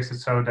also makes it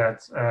so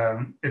that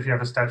if you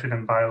have a statute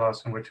and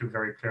bylaws in which you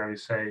very clearly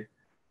say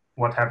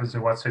what happens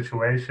in what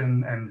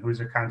situation and who's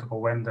accountable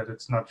when, that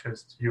it's not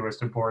just you as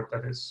the board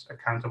that is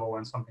accountable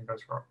when something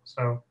goes wrong.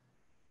 So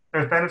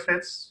there's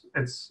benefits.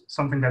 It's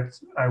something that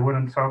I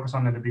wouldn't focus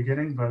on in the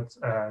beginning, but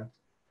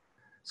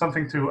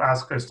something to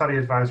ask a study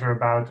advisor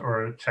about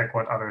or check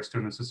what other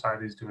student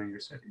societies do in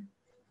your city.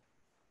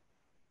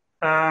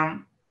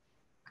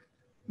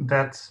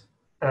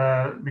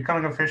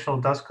 Becoming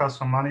official does cost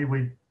some money.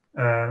 We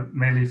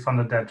mainly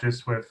funded that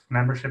just with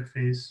membership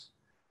fees,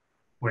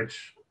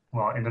 which,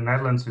 well, in the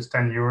Netherlands is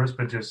 10 euros,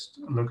 but just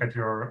look at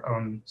your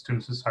own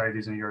student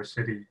societies in your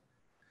city,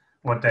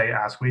 what they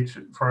ask. In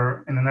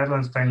the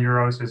Netherlands, 10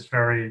 euros is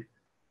very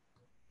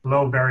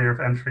low barrier of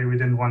entry. We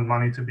didn't want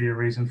money to be a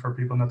reason for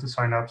people not to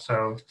sign up.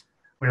 So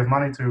we have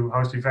money to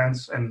host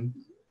events and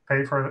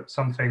pay for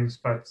some things,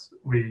 but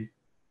we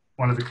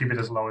wanted to keep it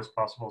as low as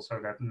possible so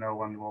that no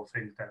one will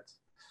think that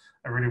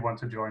I really want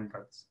to join,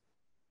 but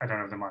I don't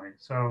have the money.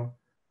 So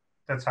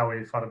that's how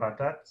we thought about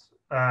that.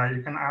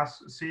 You can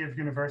see if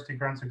university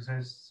grants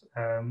exist.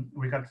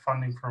 We got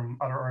funding from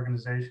other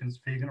organizations,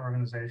 vegan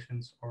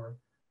organizations, or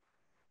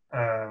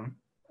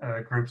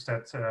groups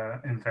that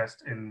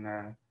invest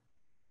in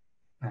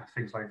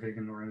things like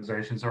vegan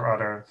organizations or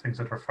other things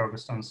that are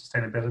focused on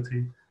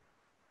sustainability.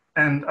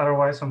 And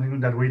otherwise, something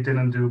that we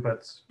didn't do,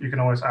 but you can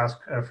always ask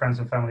friends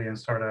and family and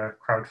start a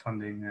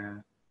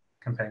crowdfunding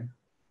campaign.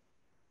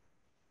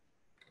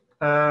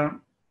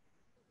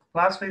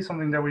 Lastly,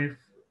 something that we've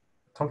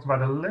talked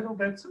about a little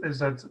bit is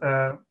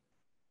that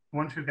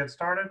once you get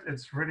started,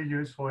 it's really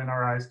useful in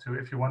our eyes to,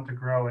 if you want to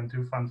grow and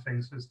do fun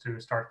things, is to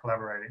start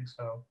collaborating.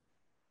 So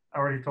I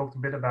already talked a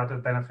bit about the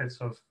benefits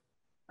of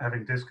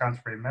having discounts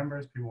for your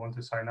members. People want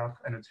to sign up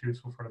and it's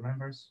useful for the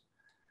members.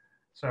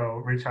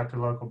 So reach out to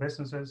local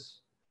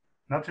businesses,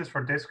 not just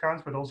for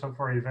discounts, but also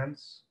for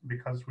events.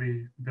 Because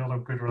we build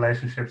up good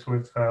relationships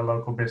with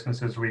local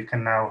businesses, we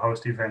can now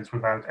host events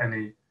without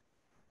any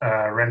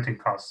renting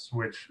costs,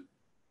 which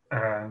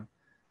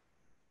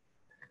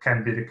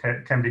can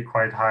be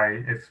quite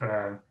high if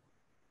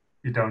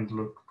you don't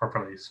look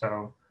properly.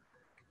 So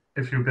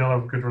if you build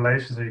up good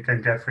relations and you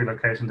can get free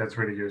location, that's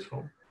really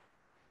useful.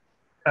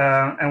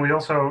 And we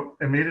also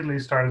immediately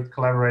started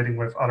collaborating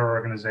with other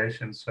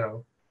organizations.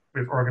 So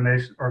we have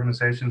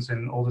organizations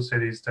in all the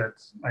cities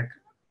that, like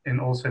in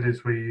all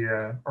cities, we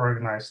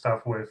organize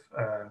stuff with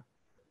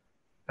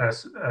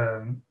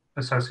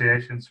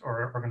associations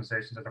or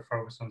organizations that are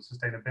focused on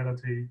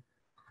sustainability,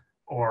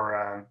 or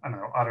I don't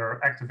know,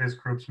 other activist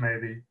groups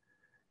maybe.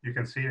 You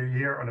can see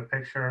here on the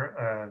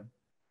picture,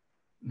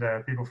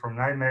 the people from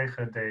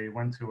Nijmegen, they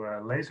went to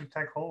a laser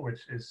tag hall,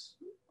 which is,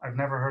 I've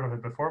never heard of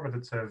it before, but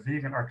it's a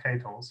vegan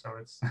arcade hall. So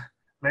it's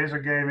laser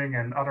gaming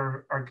and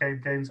other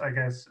arcade games, I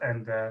guess,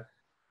 and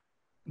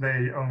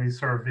they only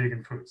serve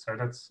vegan food. So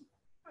that's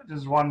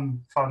just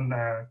one fun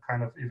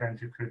kind of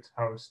event you could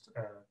host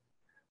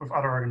with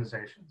other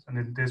organizations. And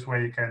in this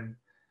way, you can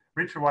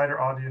reach a wider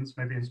audience,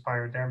 maybe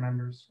inspire their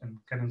members and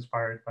get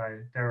inspired by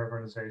their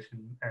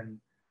organization. And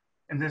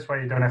in this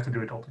way, you don't have to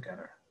do it all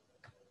together.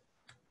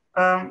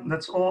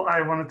 That's all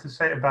I wanted to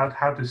say about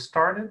how to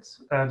start it.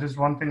 Just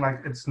one thing, like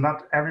it's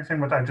not everything,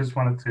 but I just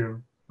wanted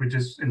to,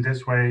 in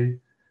this way,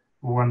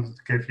 we wanted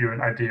to give you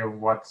an idea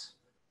of what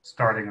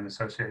starting an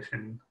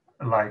association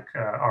like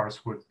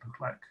ours would look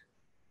like.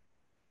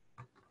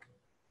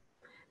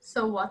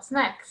 So what's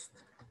next?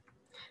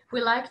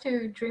 We like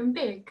to dream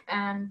big,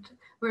 and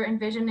we're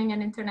envisioning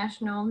an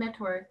international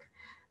network,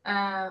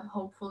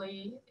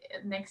 hopefully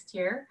next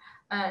year,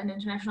 an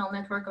international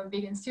network of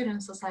vegan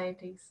student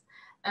societies,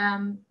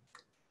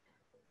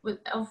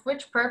 of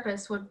which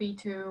purpose would be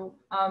to,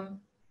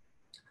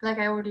 like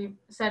I already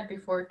said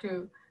before,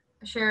 to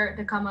share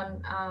the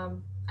common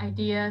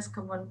ideas,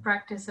 common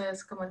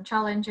practices, common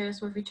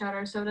challenges with each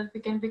other, so that we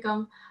can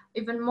become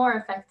even more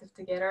effective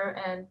together,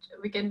 and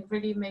we can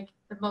really make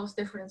the most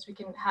difference we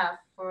can have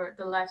for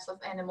the lives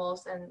of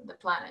animals and the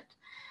planet.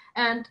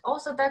 And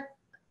also that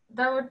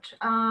would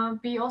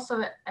be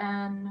also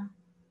an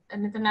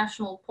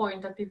international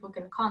point that people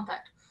can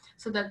contact,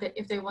 so that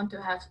if they want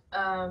to have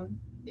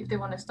if they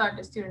want to start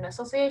a student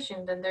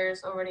association, then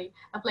there's already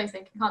a place they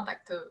can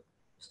contact to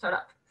start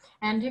up.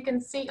 And you can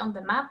see on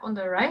the map on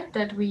the right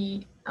that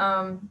we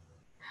have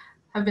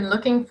been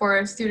looking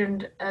for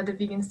the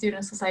vegan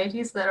student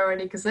societies that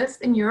already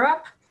exist in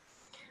Europe.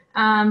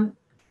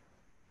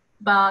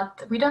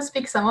 But we don't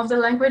speak some of the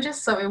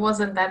languages, so it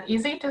wasn't that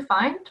easy to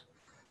find.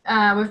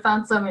 We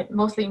found some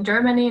mostly in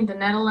Germany, in the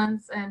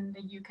Netherlands, and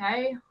the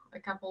UK, a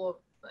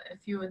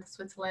few in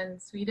Switzerland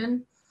and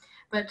Sweden.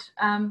 But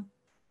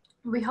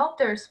we hope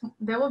there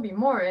will be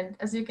more. And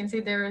as you can see,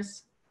 there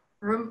is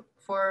room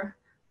for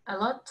a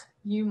lot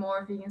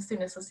more vegan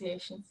student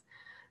associations.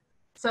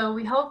 So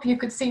we hope you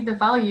could see the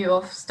value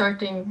of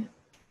starting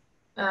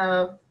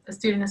a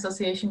student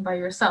association by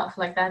yourself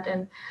like that.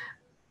 And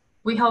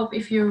we hope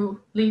if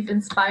you leave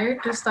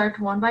inspired to start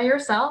one by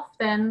yourself,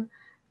 then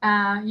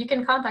you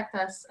can contact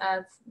us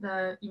at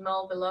the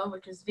email below,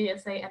 which is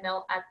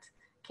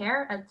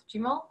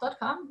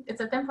vsanl@care@gmail.com.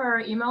 It's a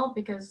temporary email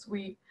because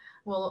we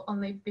will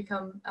only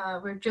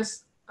we're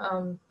just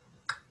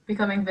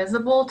becoming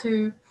visible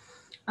to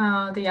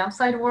the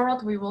outside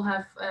world. We will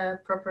have a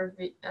proper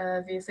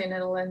VSA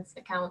Netherlands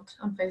account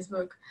on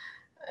Facebook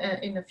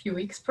in a few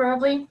weeks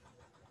probably.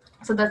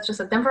 So that's just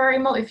a temporary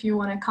email if you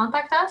want to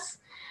contact us.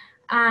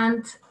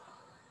 And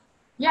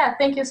yeah,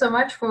 thank you so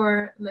much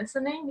for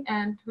listening,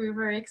 and we're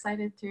very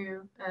excited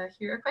to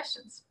hear your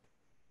questions.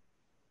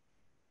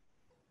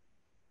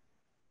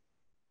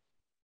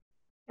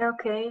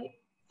 Okay,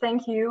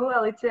 thank you,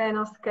 Alicja and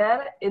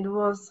Oskar. It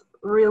was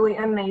really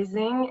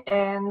amazing,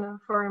 and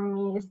for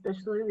me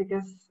especially,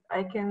 because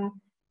I can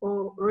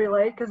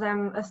relate, because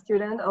I'm a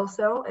student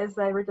also, as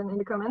I written in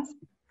the comments.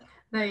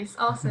 Nice,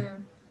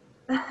 awesome.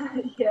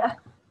 Yeah,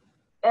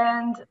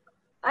 and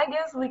I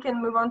guess we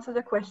can move on to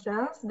the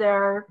questions.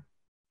 There are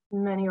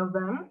many of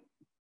them.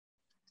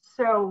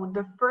 So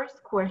the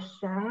first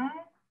question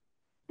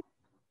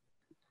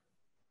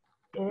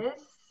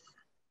is,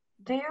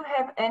 do you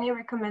have any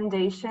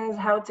recommendations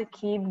how to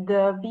keep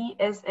the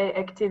VSA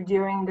active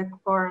during the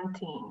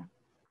quarantine?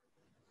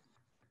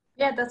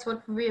 Yeah, that's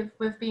what we've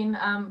been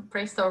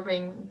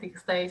brainstorming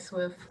these days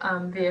with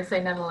VSA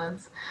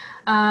Netherlands.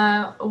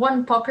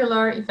 One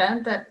popular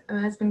event that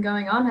has been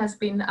going on has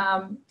been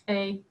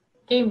a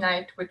game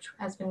night, which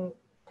has been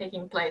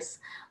taking place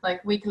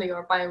like weekly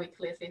or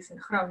bi-weekly, at least in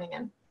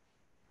Groningen.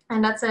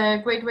 And that's a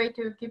great way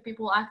to keep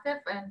people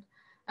active. And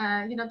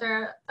you know, there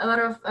are a lot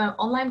of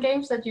online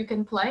games that you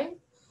can play,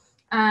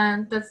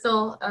 and that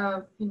still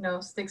you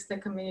know, sticks the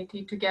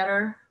community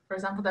together. For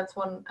example, that's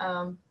one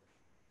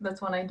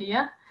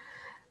idea.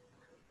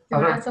 Do you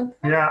want to add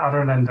something? Yeah,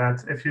 other than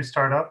that, if you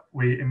start up,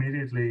 we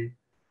immediately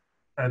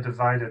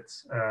divided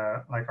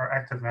like our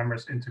active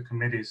members into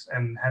committees,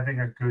 and having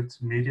a good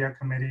media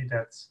committee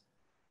that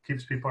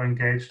keeps people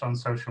engaged on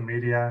social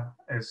media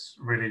is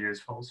really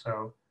useful.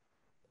 So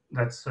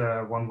that's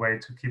one way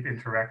to keep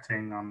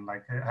interacting on,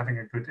 like having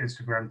a good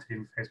Instagram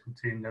team, Facebook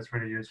team. That's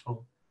really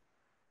useful.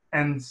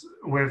 And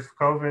with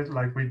COVID,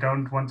 like we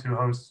don't want to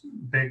host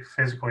big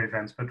physical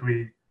events, but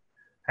we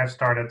have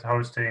started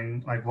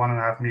hosting like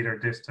 1.5 meter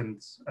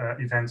distance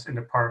events in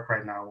the park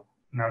right now.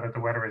 Now that the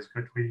weather is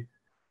good, we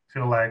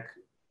feel like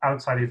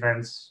outside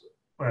events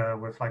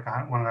with like a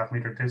 1.5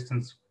 meter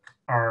distance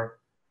are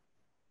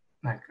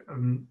like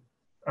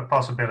a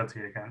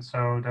possibility again.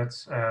 So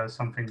that's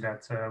something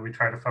that we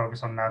try to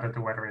focus on now that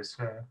the weather is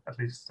at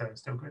least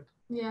still good.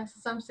 Yes,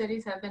 some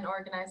cities have been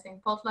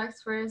organizing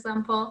potlucks, for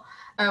example,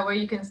 where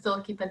you can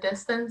still keep a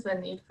distance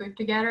and eat food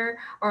together,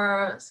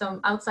 or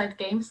some outside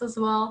games as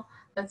well.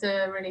 That's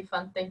a really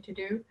fun thing to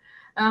do.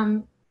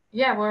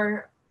 Yeah,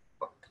 we're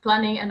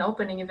planning an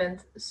opening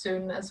event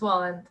soon as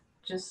well, and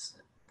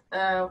just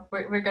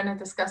we're going to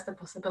discuss the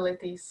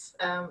possibilities,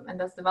 and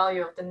that's the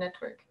value of the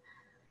network.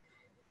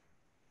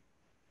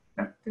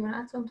 Yeah. Do you want to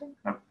add something?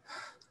 No.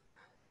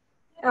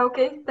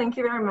 Okay, thank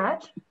you very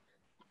much.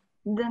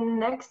 The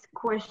next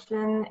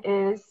question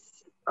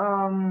is,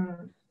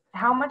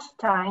 how much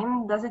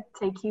time does it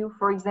take you,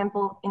 for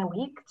example, in a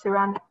week to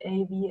run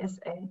a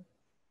VSA?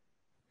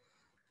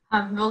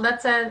 Well,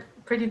 that's a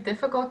pretty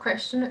difficult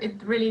question.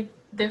 It really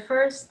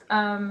differs.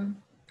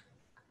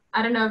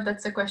 I don't know if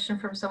that's a question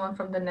from someone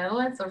from the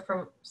Netherlands or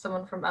from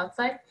someone from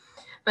outside.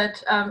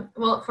 But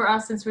well, for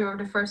us, since we were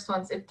the first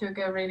ones, it took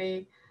a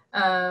really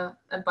a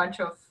bunch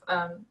of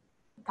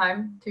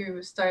time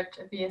to start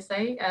a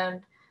VSA.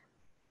 And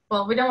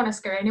well, we don't want to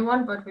scare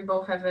anyone, but we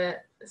both have a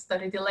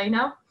study delay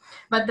now.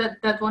 But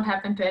that won't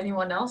happen to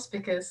anyone else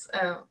because,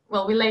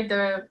 well, we laid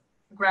the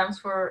grounds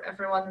for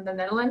everyone in the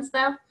Netherlands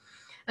now.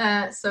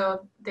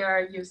 So they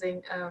are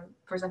using,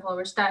 for example,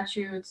 our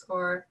statutes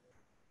or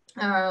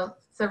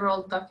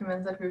several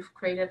documents that we've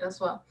created as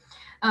well.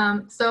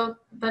 So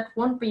that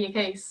won't be a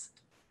case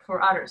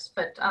for others,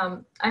 but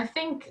I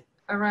think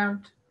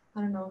around,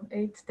 I don't know,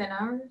 8-10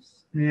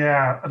 hours.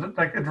 Yeah,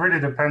 like it really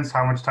depends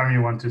how much time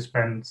you want to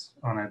spend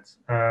on it.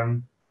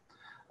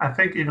 I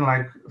think even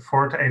like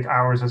 4 to 8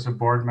 hours as a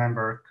board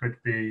member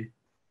could be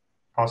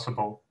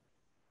possible.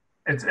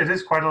 It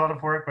is quite a lot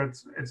of work, but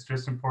it's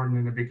just important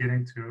in the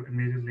beginning to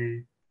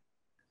immediately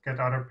get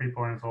other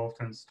people involved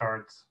and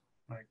start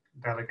like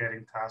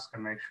delegating tasks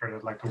and make sure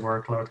that like the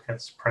workload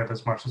gets spread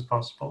as much as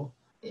possible.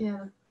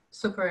 Yeah,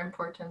 super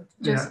important.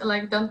 Just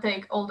like don't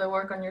take all the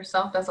work on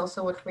yourself. That's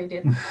also what we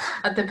did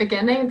at the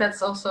beginning.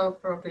 That's also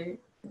probably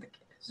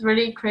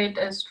really create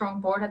a strong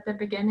board at the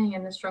beginning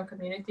and a strong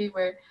community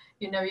where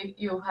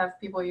you have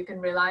people you can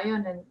rely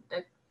on and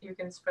that you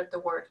can spread the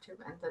word to,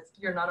 and that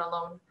you're not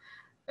alone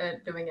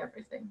doing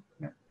everything.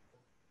 Yeah.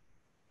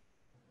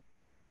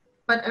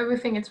 But we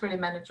think it's really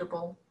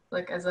manageable,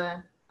 like as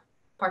a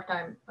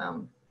part-time,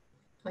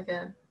 like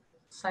a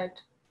side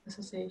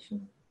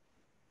association.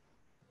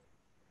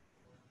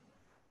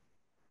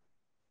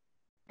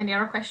 Any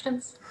other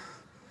questions?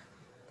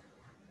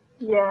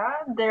 Yeah,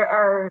 there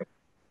are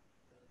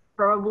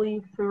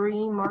probably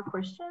 3 more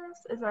questions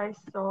as I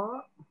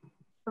saw.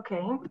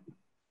 Okay,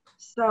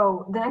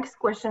 so the next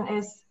question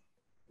is,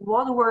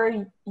 what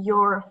were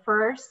your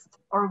first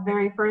or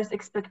very first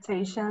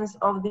expectations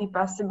of the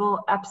possible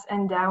ups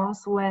and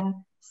downs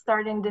when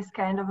starting this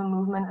kind of a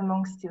movement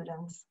among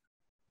students?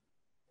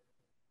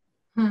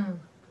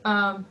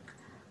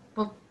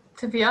 Well,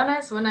 to be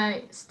honest, when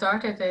I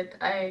started it,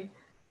 I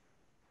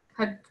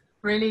had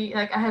really,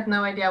 I had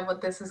no idea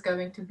what this is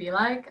going to be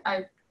like.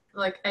 I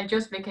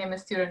just became a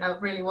student. I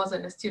really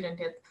wasn't a student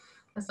yet.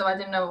 And so I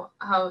didn't know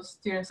how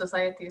student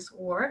societies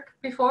work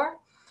before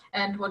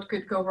and what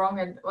could go wrong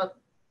and what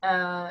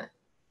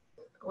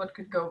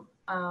could go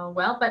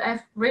well. But I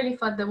really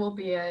thought there will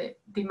be a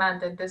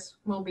demand that this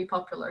will be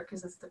popular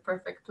because it's the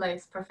perfect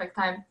place, perfect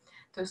time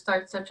to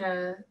start such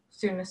a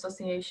student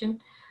association.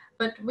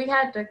 But we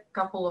had a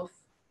couple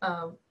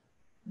of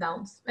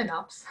downs and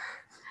ups.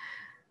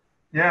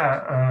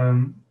 Yeah,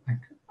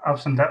 like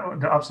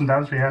the ups and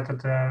downs we had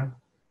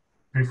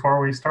before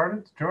we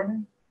started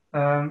joining.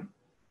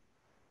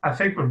 I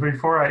think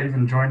before I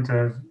even joined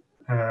the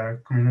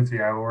community,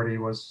 I already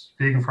was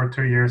vegan for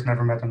 2 years,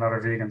 never met another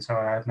vegan, so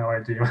I had no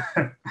idea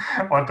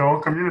what the whole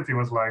community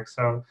was like.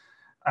 So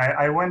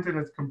I went in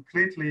it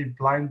completely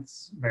blind,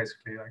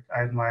 basically. Like I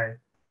had my,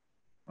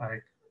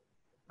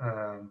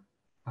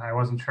 I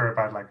wasn't sure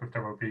about like if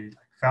there would be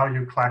like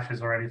value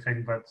clashes or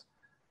anything, but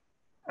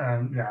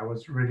yeah, I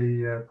was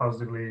really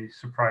positively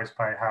surprised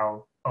by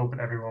how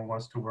open everyone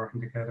was to working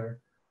together.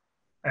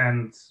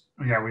 And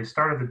yeah, we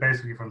started it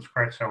basically from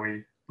scratch, so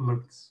we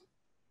looked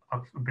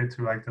up a bit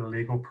to like the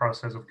legal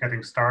process of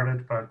getting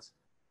started, but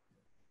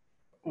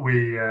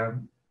we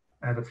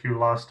had a few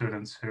law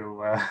students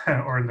who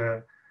or in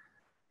the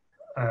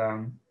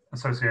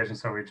association,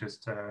 so we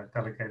just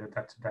delegated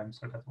that to them,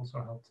 so that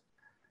also helped.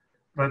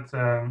 But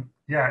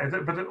yeah,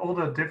 all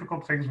the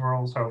difficult things were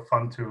also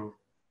fun to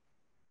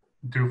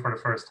do for the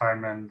first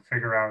time and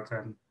figure out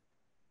and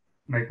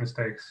make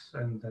mistakes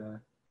and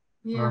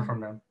learn from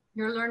them.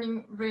 You're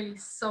learning really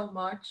so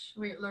much.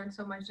 We learned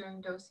so much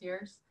during those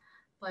years,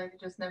 like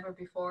just never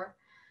before.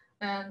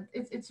 And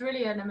it's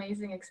really an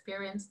amazing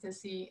experience to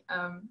see.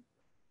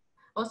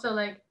 Also,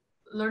 like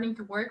learning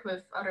to work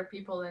with other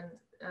people and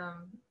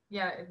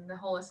yeah, in the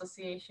whole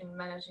association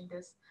managing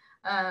this.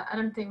 I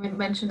don't think we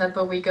mentioned that,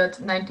 but we got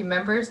 90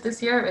 members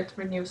this year. It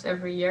renews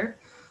every year,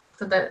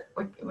 so that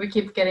we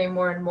keep getting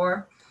more and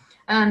more.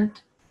 And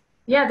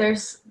yeah,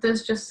 there's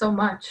just so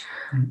much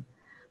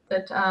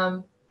that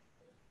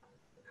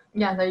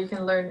yeah, that you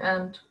can learn.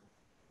 And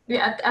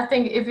yeah, I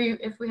think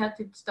if we had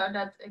to start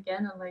that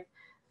again and like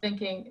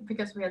thinking,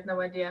 because we had no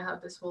idea how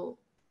this will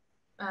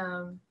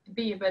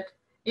be, but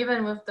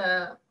even with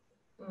the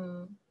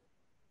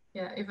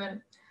yeah,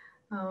 even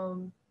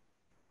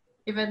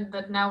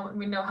that now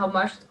we know how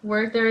much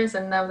work there is,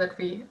 and now that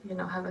we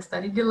have a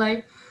study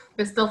delay,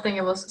 we still think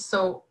it was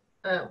so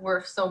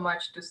worth so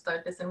much to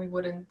start this, and we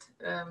wouldn't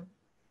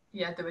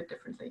yeah, do it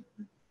differently.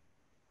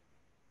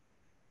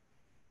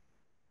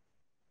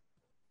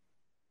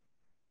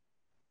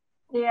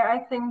 Yeah, I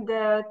think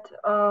that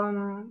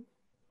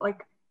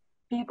like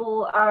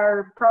people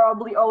are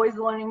probably always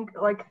learning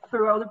like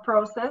throughout the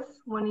process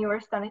when you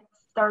are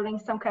starting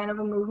some kind of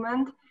a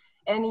movement,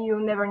 and you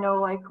never know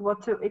like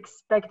what to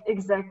expect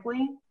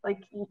exactly.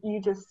 Like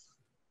you just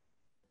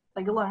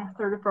like learn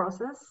through the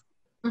process.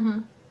 Mm-hmm.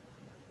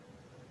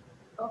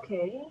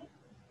 Okay,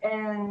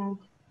 and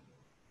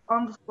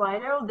on the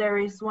Slido, there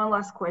is one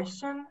last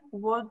question.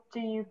 What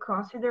do you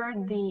consider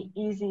the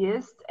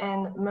easiest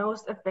and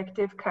most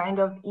effective kind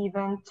of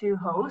event to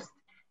host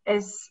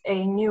as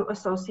a new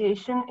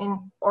association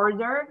in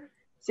order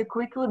to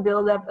quickly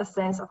build up a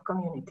sense of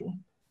community?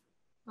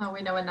 Oh,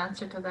 we know an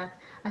answer to that.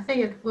 I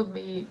think it would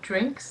be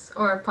drinks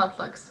or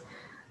potlucks.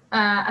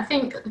 I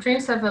think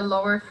drinks have a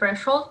lower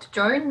threshold to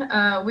join.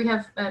 We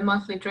have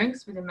monthly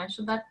drinks, we didn't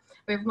mention that.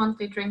 We have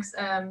monthly drinks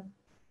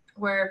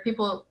where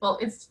people, well,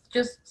 it's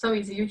just so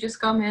easy. You just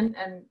come in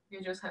and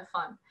you just have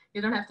fun.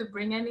 You don't have to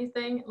bring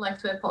anything like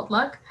to a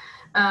potluck.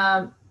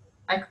 I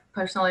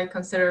personally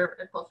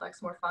consider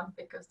potlucks more fun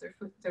because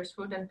there's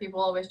food and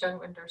people always join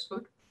when there's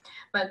food.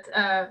 But,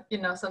 you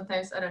know,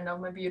 sometimes, I don't know,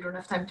 maybe you don't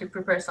have time to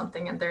prepare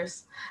something and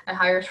there's a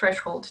higher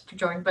threshold to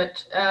join.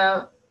 But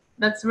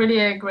that's really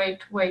a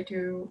great way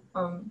to,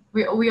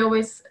 we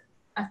always,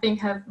 I think,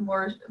 have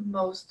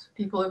most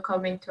people who are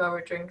coming to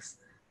our drinks.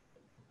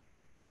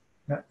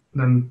 Yeah,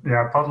 then,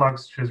 yeah,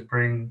 potlucks just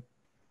bring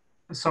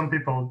some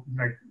people,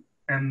 like,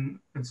 and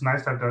it's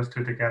nice to have those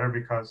two together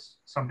because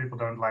some people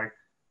don't like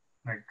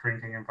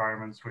drinking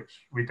environments,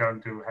 which we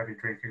don't do heavy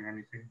drinking or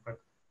anything, but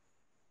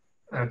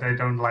they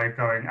don't like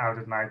going out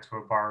at night to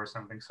a bar or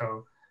something.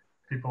 So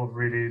people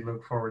really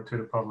look forward to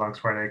the potlucks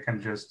where they can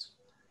just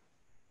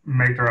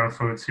make their own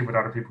food, see what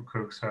other people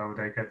cook. So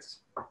they get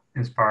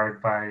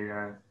inspired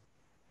by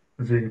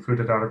the vegan food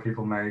that other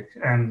people make.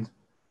 And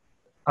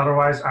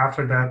otherwise,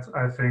 after that,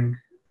 I think,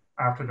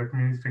 after the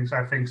community things,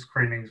 I think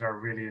screenings are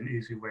really an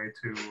easy way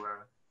to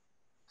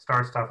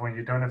start stuff. When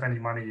you don't have any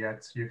money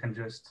yet, you can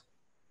just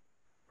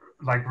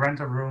like rent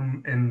a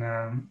room in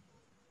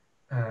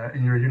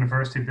your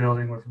university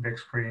building with a big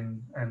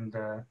screen and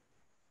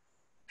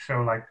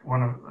show like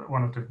one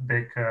of the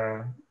big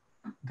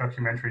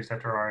documentaries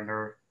that there are, and there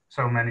are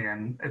so many,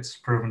 and it's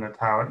proven that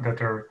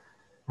they're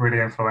really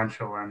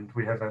influential. And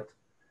we have had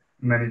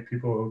many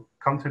people who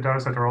come to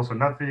those that are also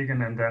not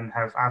vegan and then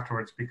have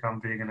afterwards become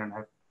vegan and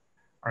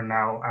are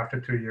now,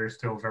 after 2 years,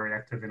 still very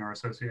active in our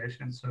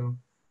association. So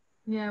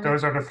yeah,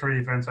 those are the 3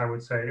 events I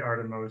would say are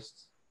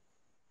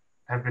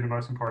have been the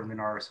most important in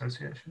our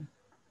association.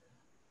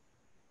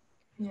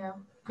 Yeah,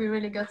 we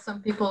really got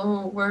some people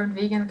who weren't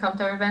vegan come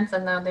to our events,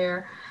 and now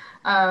they're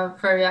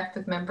very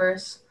active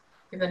members,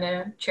 even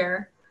a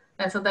chair.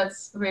 And so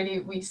that's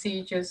really, we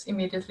see just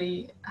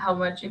immediately how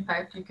much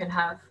impact you can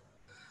have.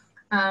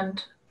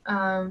 And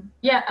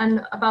yeah,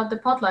 and about the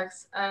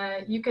potlucks,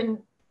 you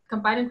can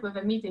combine it with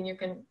a meeting. You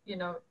can, you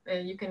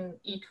can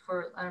eat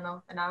for, I don't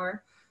know, an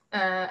hour,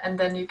 and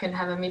then you can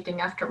have a meeting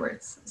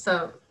afterwards.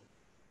 So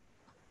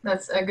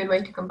that's a good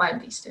way to combine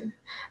these two.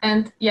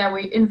 And yeah,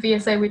 in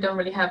VSA, we don't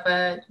really have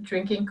a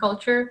drinking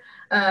culture.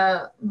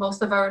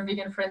 Most of our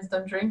vegan friends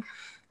don't drink,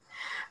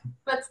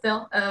 but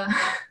still, there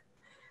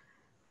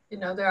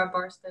are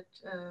bars that,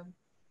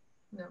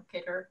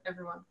 cater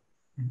everyone.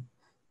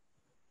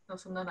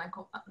 Also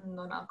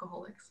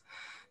non-alcoholics.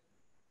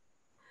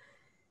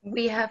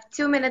 We have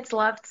 2 minutes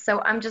left, so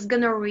I'm just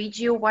gonna read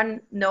you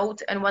one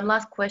note and one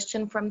last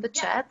question from the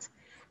chat.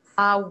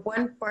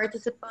 One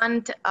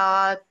participant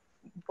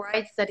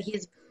writes that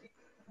he's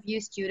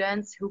few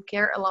students who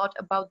care a lot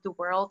about the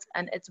world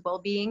and its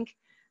well-being,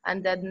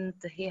 and then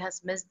he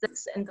has missed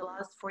this in the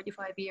last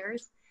 45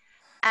 years.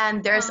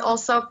 And there's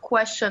also a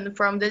question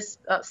from this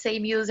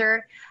same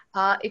user.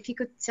 If you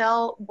could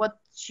tell what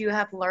you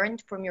have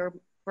learned from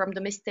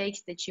the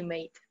mistakes that you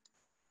made.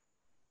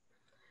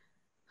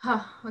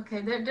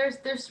 Okay,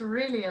 there's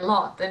really a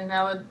lot, and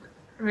I would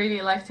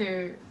really like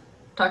to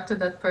talk to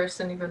that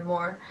person even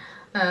more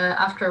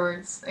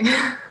afterwards.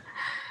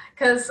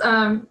 Because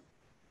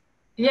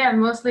yeah,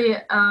 mostly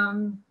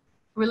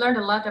we learned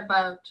a lot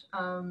about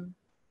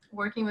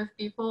working with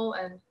people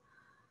and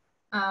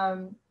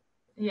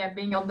yeah,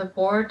 being on the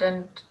board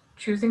and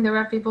choosing the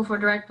right people for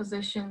the right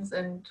positions.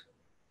 And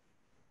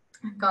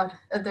God,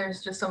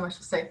 there's just so much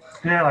to say.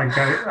 Yeah, like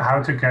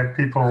how to get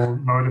people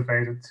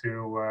motivated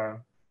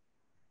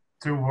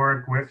to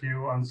work with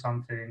you on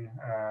something,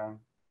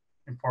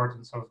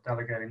 importance of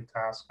delegating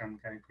tasks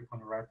and getting people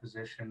in the right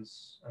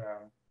positions.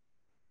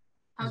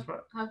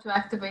 How to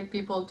activate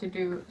people to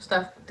do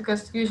stuff,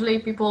 because usually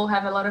people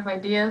have a lot of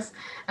ideas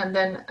and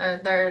then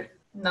they're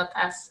not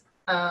as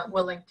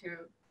willing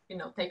to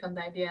take on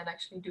the idea and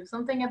actually do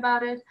something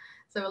about it.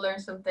 So we learn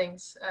some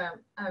things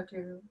how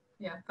to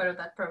further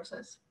that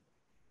process.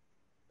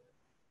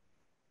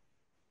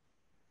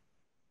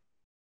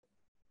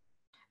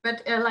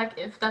 But like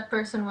if that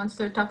person wants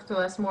to talk to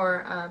us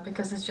more,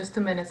 because it's just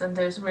 2 minutes and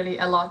there's really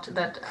a lot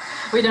that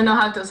we don't know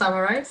how to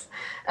summarize,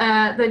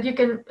 that you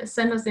can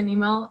send us an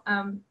email.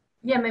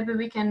 Yeah, maybe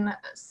we can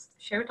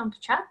share it on the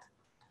chat.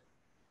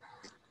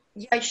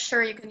 Yeah,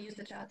 sure, you can use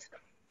the chat.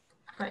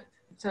 Right,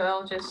 so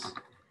I'll just...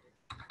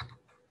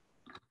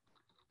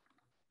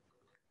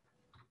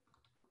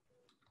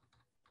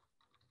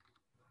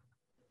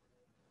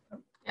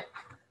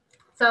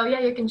 So yeah,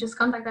 you can just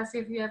contact us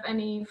if you have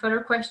any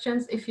further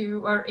questions, if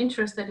you are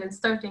interested in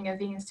starting a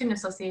vegan student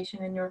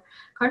association in your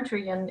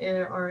country and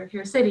or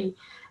your city.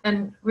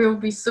 And we'll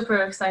be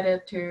super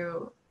excited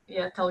to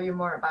tell you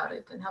more about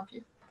it and help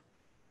you.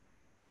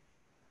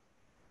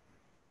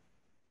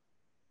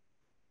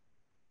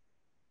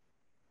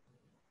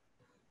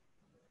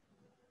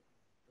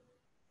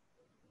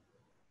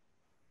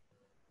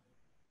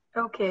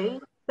 Okay,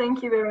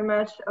 thank you very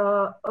much,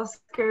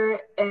 Oskar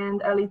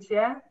and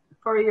Alicja,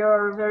 for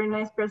your very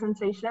nice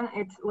presentation.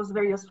 It was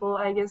very useful,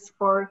 I guess,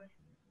 for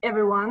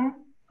everyone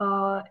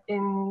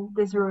in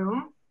this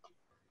room.